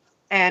power.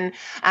 And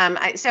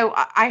so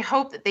I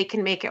hope that they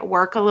can make it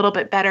work a little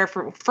bit better.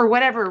 For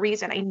whatever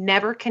reason, I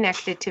never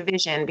connected to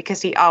Vision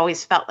because he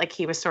always felt like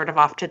he was sort of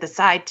off to the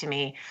side to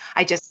me.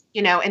 I just,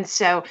 and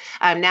so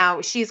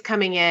now she's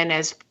coming in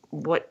as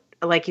what,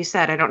 like you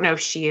said, I don't know if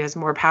she has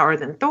more power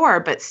than Thor,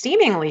 but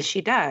seemingly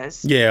she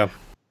does. Yeah.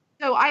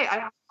 So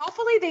I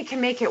hopefully they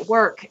can make it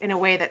work in a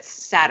way that's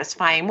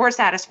satisfying, more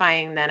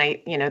satisfying than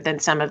than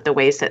some of the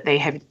ways that they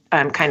have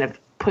kind of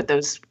put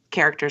those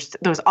characters,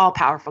 those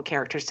all-powerful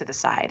characters, to the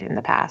side in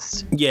the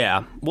past.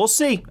 Yeah, we'll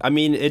see. I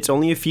mean, it's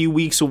only a few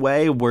weeks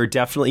away. We're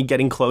definitely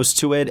getting close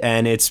to it,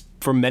 and it's,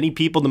 for many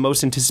people, the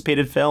most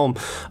anticipated film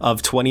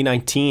of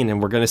 2019,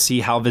 and we're going to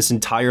see how this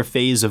entire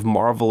phase of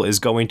Marvel is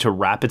going to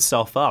wrap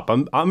itself up.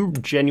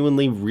 I'm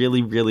genuinely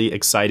really, really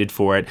excited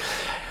for it.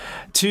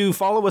 To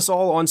follow us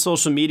all on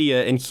social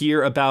media and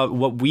hear about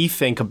what we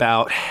think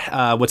about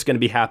what's going to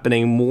be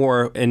happening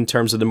more in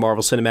terms of the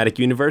Marvel Cinematic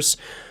Universe,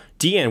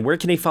 Deanne, where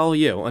can they follow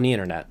you on the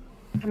internet?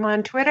 I'm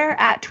on Twitter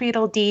at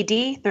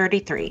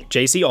TweedleDD33.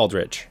 JC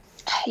Aldridge.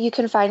 You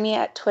can find me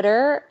at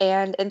Twitter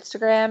and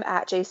Instagram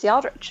at JC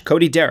Aldridge.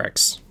 Cody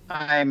Derricks.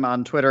 I'm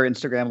on Twitter,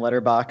 Instagram,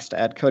 Letterboxd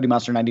at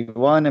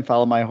CodyMonster91, and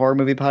follow my horror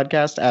movie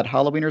podcast at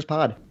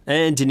HalloweenersPod.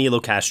 And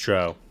Danilo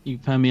Castro. You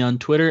can find me on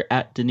Twitter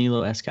at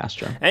Danilo S.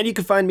 Castro. And you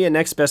can find me at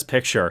Next Best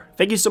Picture.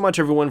 Thank you so much,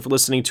 everyone, for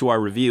listening to our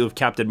review of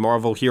Captain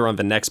Marvel here on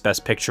the Next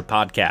Best Picture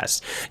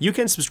podcast. You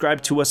can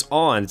subscribe to us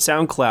on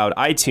SoundCloud,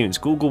 iTunes,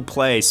 Google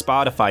Play,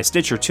 Spotify,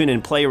 Stitcher,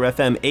 TuneIn, Player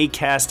FM,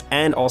 Acast,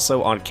 and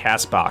also on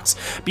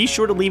CastBox. Be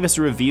sure to leave us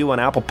a review on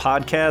Apple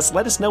Podcasts.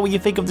 Let us know what you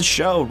think of the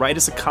show. Write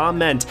us a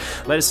comment.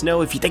 Let us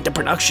know if you think the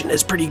production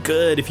is pretty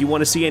good, if you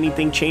want to see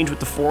anything change with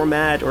the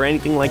format or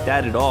anything like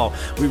that at all.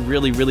 We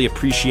really, really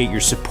appreciate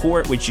your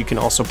support, which you can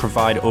also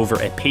provide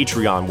over at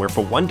Patreon, where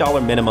for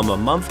 $1 minimum a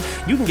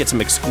month, you can get some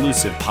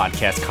exclusive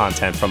podcast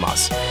content from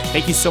us.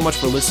 Thank you so much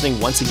for listening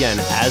once again,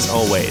 as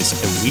always,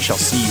 and we shall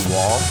see you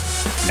all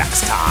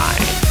next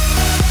time.